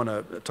I want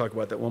to talk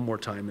about that one more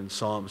time in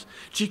Psalms.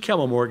 G.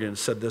 Campbell Morgan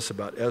said this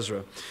about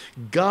Ezra.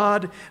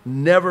 God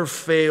never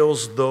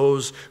fails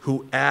those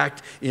who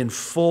act in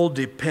full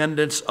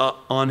dependence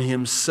on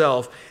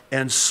himself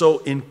and so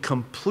in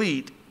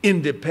complete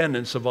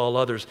independence of all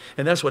others.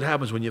 And that's what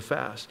happens when you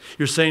fast.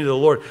 You're saying to the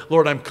Lord,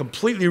 Lord, I'm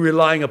completely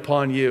relying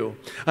upon you.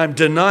 I'm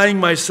denying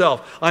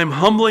myself. I'm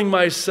humbling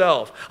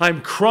myself.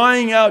 I'm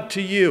crying out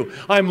to you.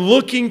 I'm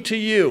looking to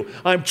you.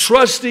 I'm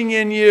trusting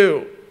in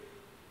you.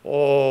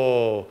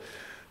 Oh,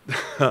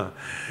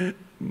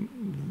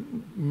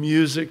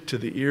 music to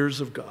the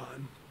ears of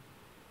God.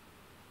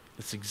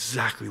 It's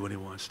exactly what he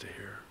wants to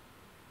hear.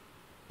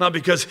 Not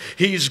because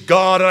he's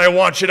God and I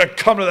want you to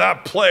come to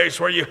that place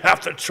where you have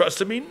to trust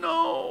in me.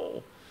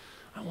 No,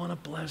 I want to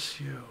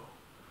bless you.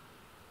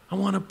 I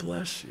want to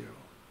bless you.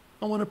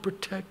 I want to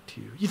protect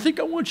you. You think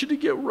I want you to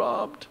get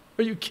robbed?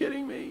 Are you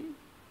kidding me?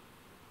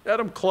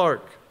 Adam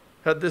Clark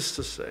had this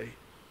to say.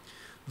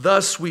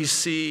 Thus we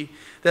see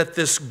that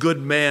this good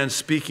man,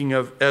 speaking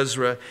of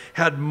Ezra,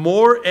 had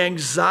more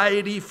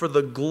anxiety for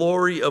the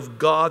glory of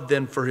God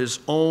than for his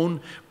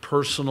own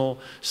personal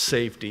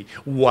safety.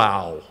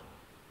 Wow.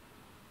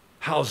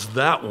 How's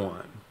that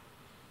one?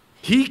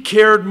 He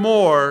cared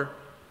more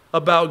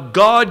about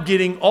God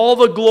getting all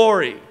the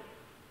glory.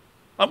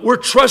 We're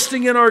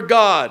trusting in our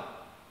God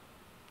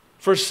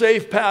for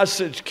safe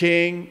passage,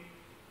 King.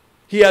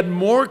 He had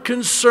more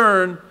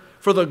concern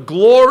for the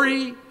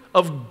glory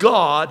of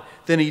God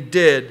than he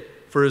did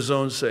for his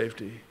own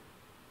safety.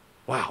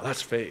 Wow,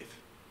 that's faith.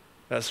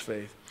 That's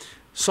faith.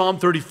 Psalm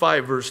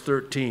 35, verse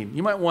 13.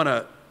 You might want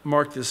to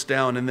mark this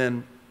down and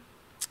then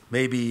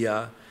maybe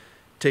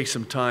take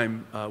some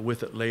time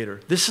with it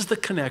later. This is the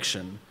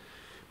connection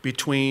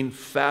between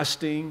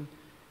fasting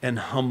and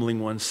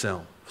humbling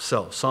oneself.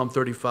 Psalm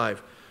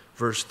 35,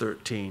 verse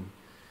 13.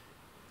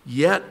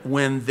 Yet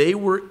when they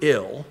were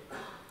ill,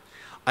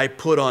 I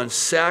put on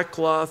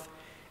sackcloth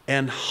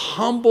and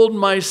humbled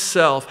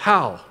myself.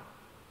 How?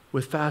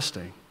 With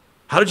fasting.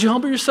 How did you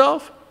humble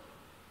yourself?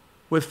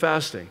 With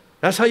fasting.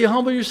 That's how you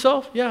humble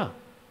yourself? Yeah,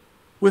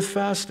 with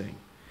fasting.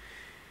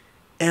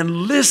 And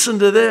listen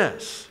to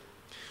this.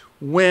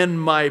 When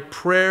my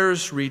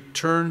prayers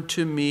returned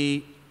to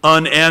me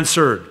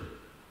unanswered.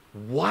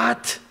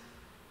 What?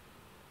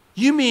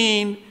 You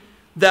mean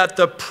that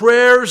the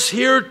prayers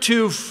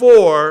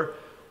heretofore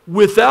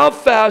without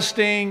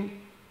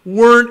fasting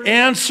weren't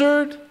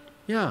answered?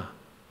 Yeah.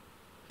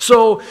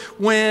 So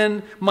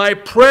when my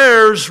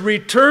prayers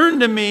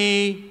returned to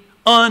me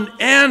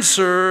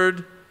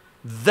unanswered,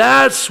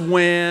 that's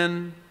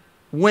when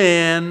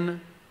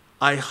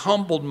I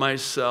humbled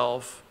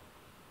myself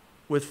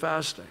with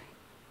fasting.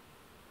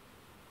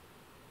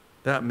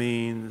 That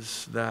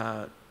means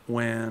that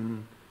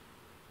when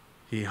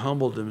he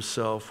humbled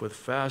himself with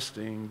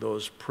fasting,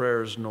 those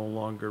prayers no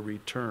longer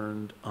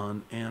returned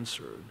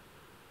unanswered.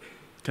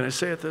 Can I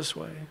say it this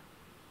way?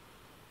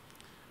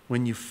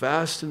 When you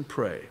fast and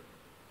pray,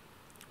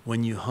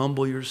 when you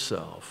humble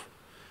yourself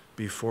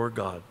before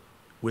God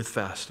with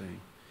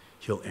fasting,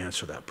 he'll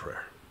answer that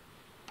prayer.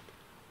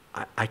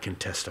 I can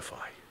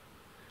testify.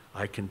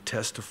 I can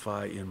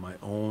testify in my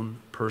own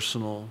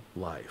personal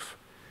life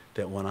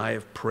that when I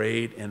have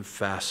prayed and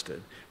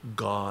fasted,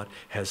 God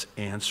has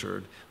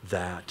answered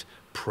that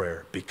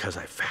prayer because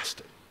I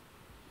fasted.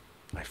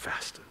 I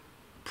fasted.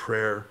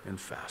 Prayer and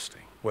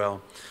fasting.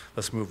 Well,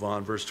 let's move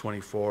on. Verse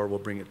 24, we'll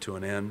bring it to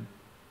an end.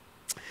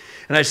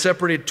 And I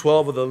separated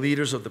 12 of the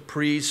leaders of the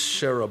priests,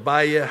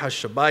 Sherebiah,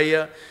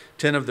 Hashabiah,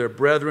 10 of their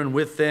brethren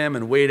with them,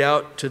 and weighed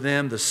out to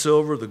them the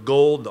silver, the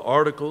gold, the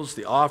articles,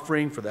 the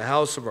offering for the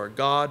house of our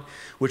God,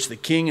 which the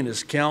king and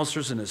his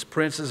counselors and his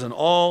princes and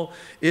all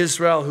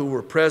Israel who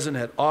were present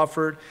had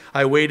offered.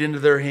 I weighed into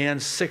their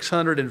hands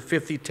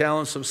 650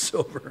 talents of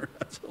silver.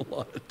 That's a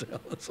lot of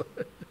talents.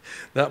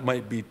 That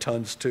might be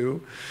tons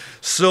too.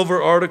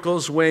 Silver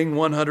articles weighing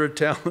 100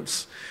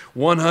 talents.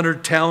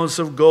 100 talents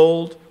of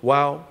gold.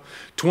 Wow.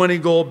 20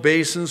 gold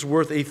basins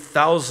worth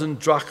 1,000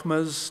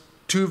 drachmas.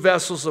 2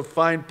 vessels of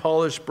fine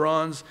polished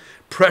bronze,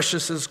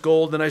 precious as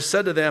gold. And I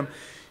said to them,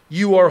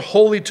 you are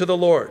holy to the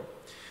Lord.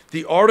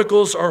 The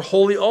articles are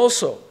holy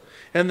also.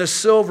 And the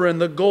silver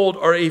and the gold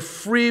are a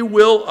free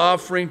will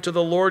offering to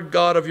the Lord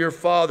God of your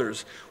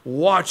fathers.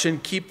 Watch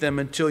and keep them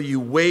until you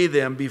weigh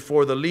them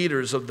before the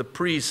leaders of the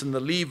priests and the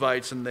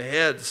Levites and the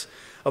heads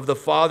of the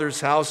fathers'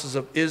 houses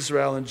of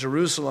Israel and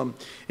Jerusalem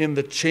in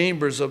the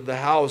chambers of the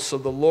house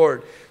of the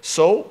Lord.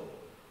 So,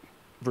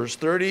 verse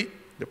 30,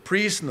 the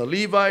priests and the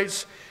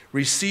Levites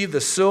received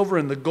the silver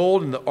and the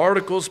gold and the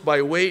articles by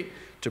weight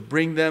to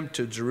bring them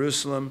to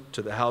Jerusalem,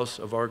 to the house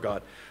of our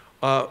God.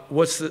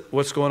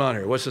 What's going on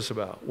here? What's this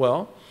about?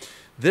 Well,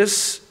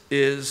 this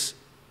is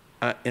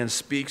and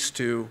speaks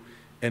to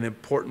an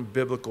important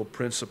biblical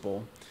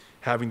principle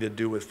having to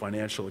do with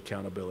financial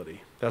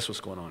accountability. That's what's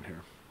going on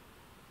here.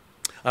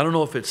 I don't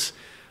know if it's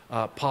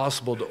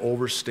possible to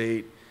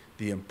overstate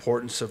the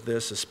importance of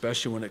this,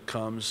 especially when it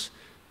comes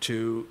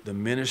to the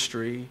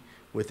ministry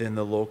within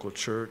the local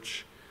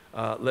church.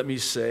 Let me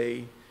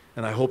say,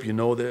 and I hope you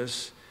know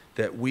this,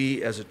 that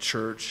we as a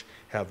church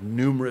have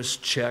numerous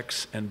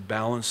checks and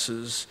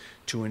balances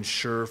to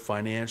ensure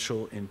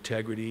financial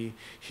integrity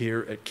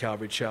here at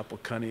Calvary Chapel,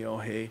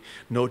 Kaneohe.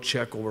 No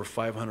check over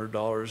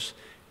 $500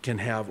 can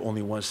have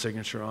only one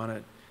signature on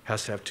it.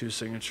 Has to have 2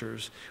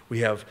 signatures. We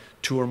have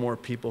 2 or more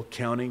people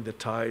counting the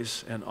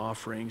tithes and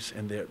offerings,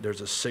 and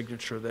there's a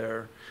signature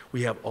there.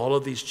 We have all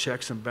of these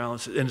checks and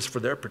balances, and it's for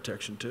their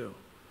protection too.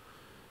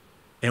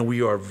 And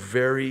we are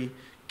very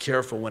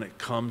careful when it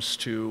comes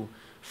to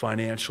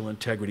financial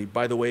integrity.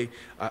 By the way,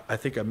 I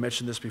think I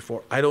mentioned this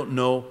before. I don't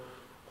know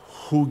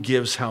who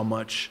gives how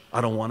much.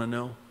 I don't want to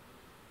know.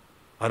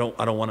 I don't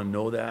want to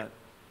know that,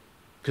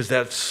 because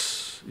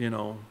that's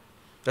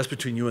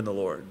between you and the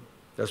Lord.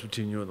 That's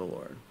between you and the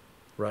Lord,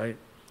 right?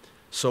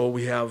 So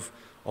we have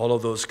all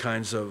of those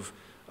kinds of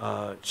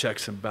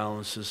checks and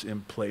balances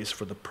in place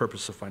for the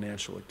purpose of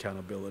financial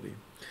accountability.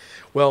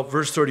 Well,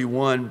 verse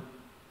 31.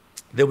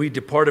 That we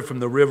departed from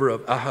the river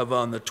of Ahava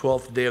on the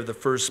 12th day of the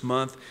first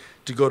month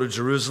to go to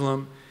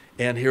Jerusalem.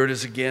 And here it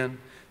is again.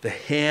 The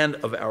hand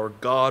of our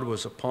God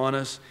was upon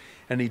us,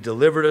 and he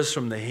delivered us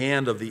from the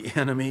hand of the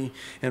enemy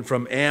and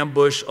from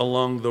ambush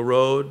along the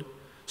road.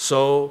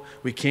 So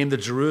we came to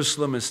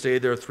Jerusalem and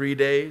stayed there 3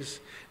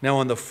 days. Now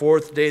on the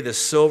 4th day, the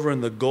silver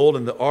and the gold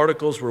and the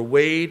articles were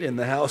weighed in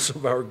the house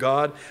of our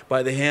God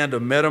by the hand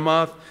of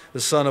Meremoth, the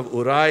son of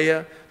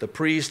Uriah, the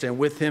priest, and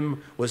with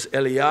him was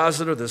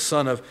Eleazar, the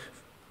son of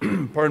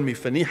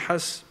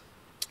Phinehas.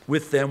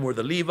 With them were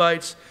the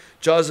Levites,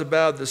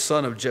 Jozabad, the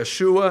son of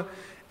Jeshua,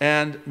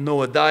 and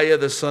Noadiah,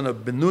 the son of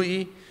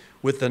Binui,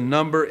 with the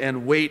number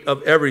and weight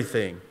of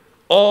everything.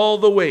 All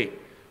the weight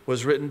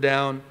was written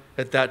down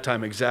at that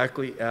time,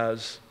 exactly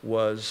as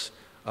was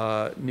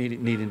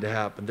needing to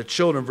happen. The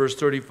children, verse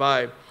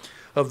 35,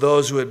 of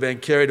those who had been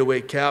carried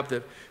away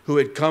captive, who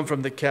had come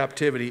from the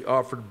captivity,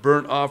 offered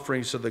burnt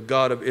offerings to the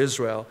God of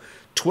Israel.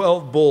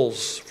 12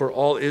 bulls for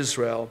all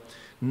Israel,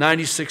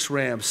 96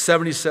 rams,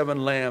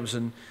 77 lambs,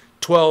 and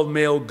 12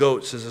 male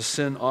goats as a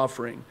sin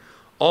offering.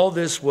 All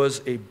this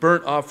was a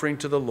burnt offering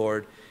to the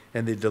Lord,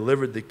 and they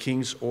delivered the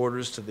king's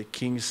orders to the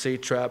king's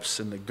satraps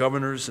and the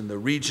governors in the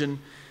region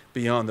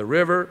beyond the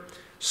river.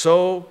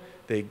 So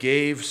they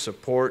gave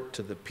support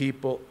to the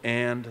people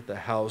and the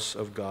house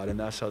of God. And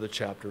that's how the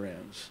chapter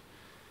ends.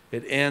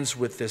 It ends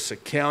with this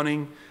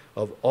accounting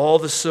of all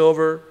the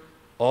silver,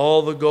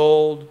 all the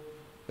gold,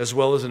 as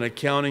well as an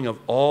accounting of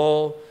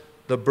all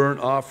the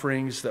burnt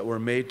offerings that were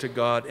made to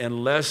God.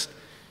 And lest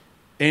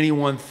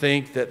anyone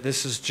think that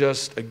this is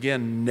just,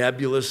 again,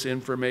 nebulous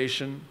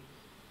information,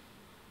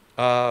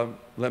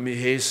 let me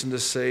hasten to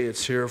say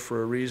it's here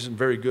for a reason,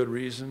 very good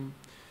reason.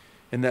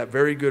 And that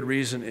very good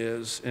reason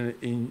is,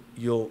 and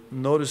you'll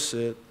notice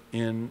it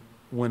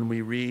when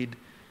we read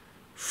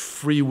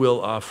free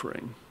will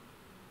offering.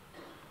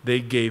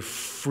 They gave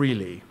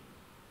freely.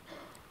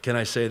 Can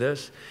I say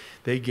this?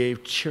 They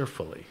gave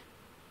cheerfully.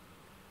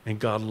 And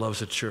God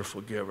loves a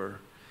cheerful giver.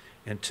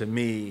 And to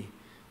me,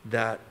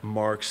 that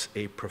marks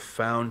a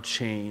profound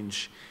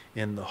change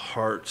in the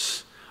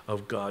hearts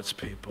of God's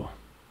people.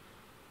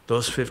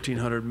 Those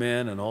 1,500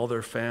 men and all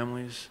their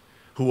families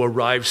who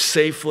arrived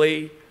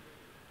safely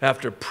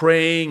after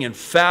praying and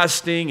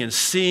fasting and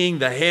seeing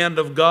the hand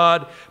of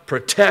God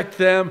protect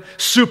them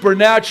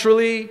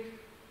supernaturally.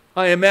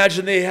 I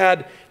imagine they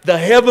had the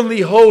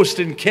heavenly host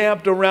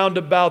encamped around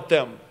about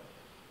them.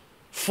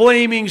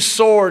 Flaming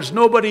swords,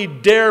 nobody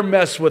dare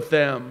mess with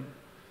them.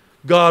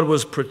 God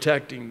was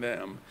protecting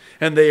them.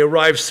 And they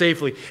arrived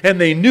safely. And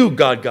they knew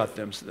God got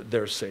them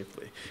there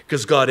safely,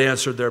 because God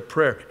answered their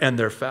prayer and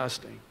their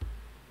fasting.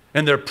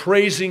 And they're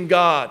praising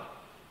God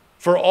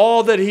for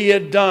all that He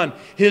had done,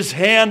 His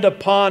hand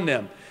upon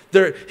them,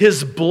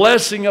 His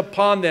blessing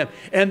upon them.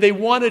 And they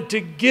wanted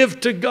to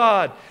give to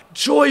God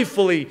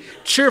joyfully,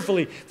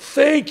 cheerfully.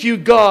 Thank you,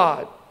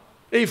 God.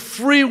 A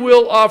free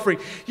will offering.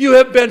 You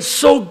have been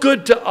so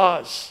good to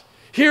us.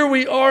 Here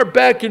we are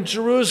back in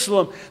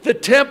Jerusalem. The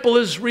temple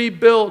is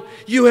rebuilt.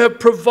 You have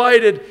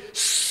provided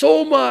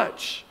so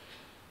much.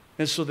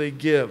 And so they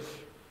give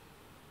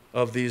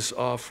of these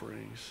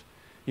offerings.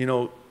 You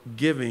know,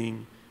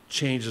 giving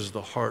changes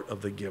the heart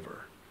of the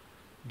giver.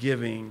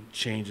 Giving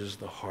changes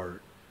the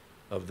heart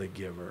of the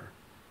giver.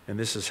 And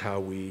this is how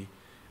we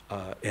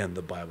end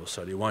the Bible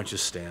study. Why don't you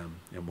stand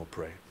and we'll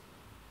pray.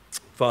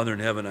 Father in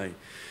heaven,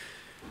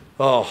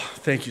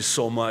 thank you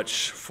so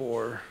much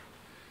for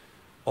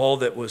all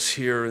that was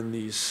here in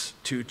these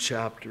 2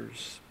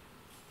 chapters.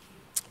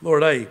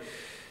 Lord, I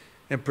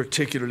am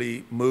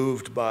particularly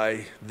moved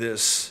by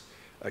this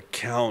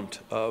account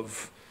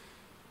of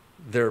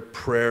their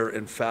prayer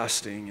and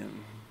fasting.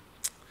 And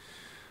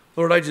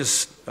Lord, I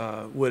just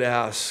would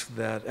ask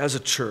that as a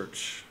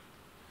church,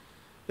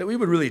 that we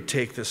would really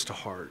take this to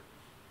heart.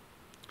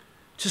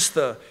 Just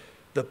the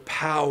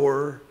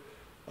power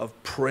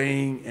of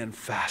praying and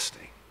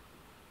fasting.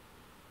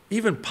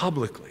 Even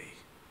publicly,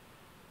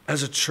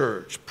 as a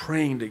church,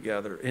 praying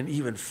together and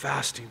even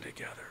fasting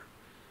together.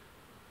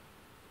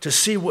 To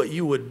see what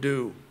you would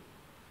do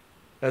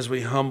as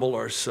we humble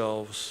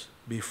ourselves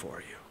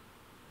before you.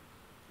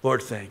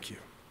 Lord, thank you.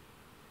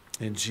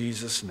 In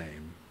Jesus'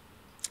 name,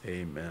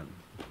 amen.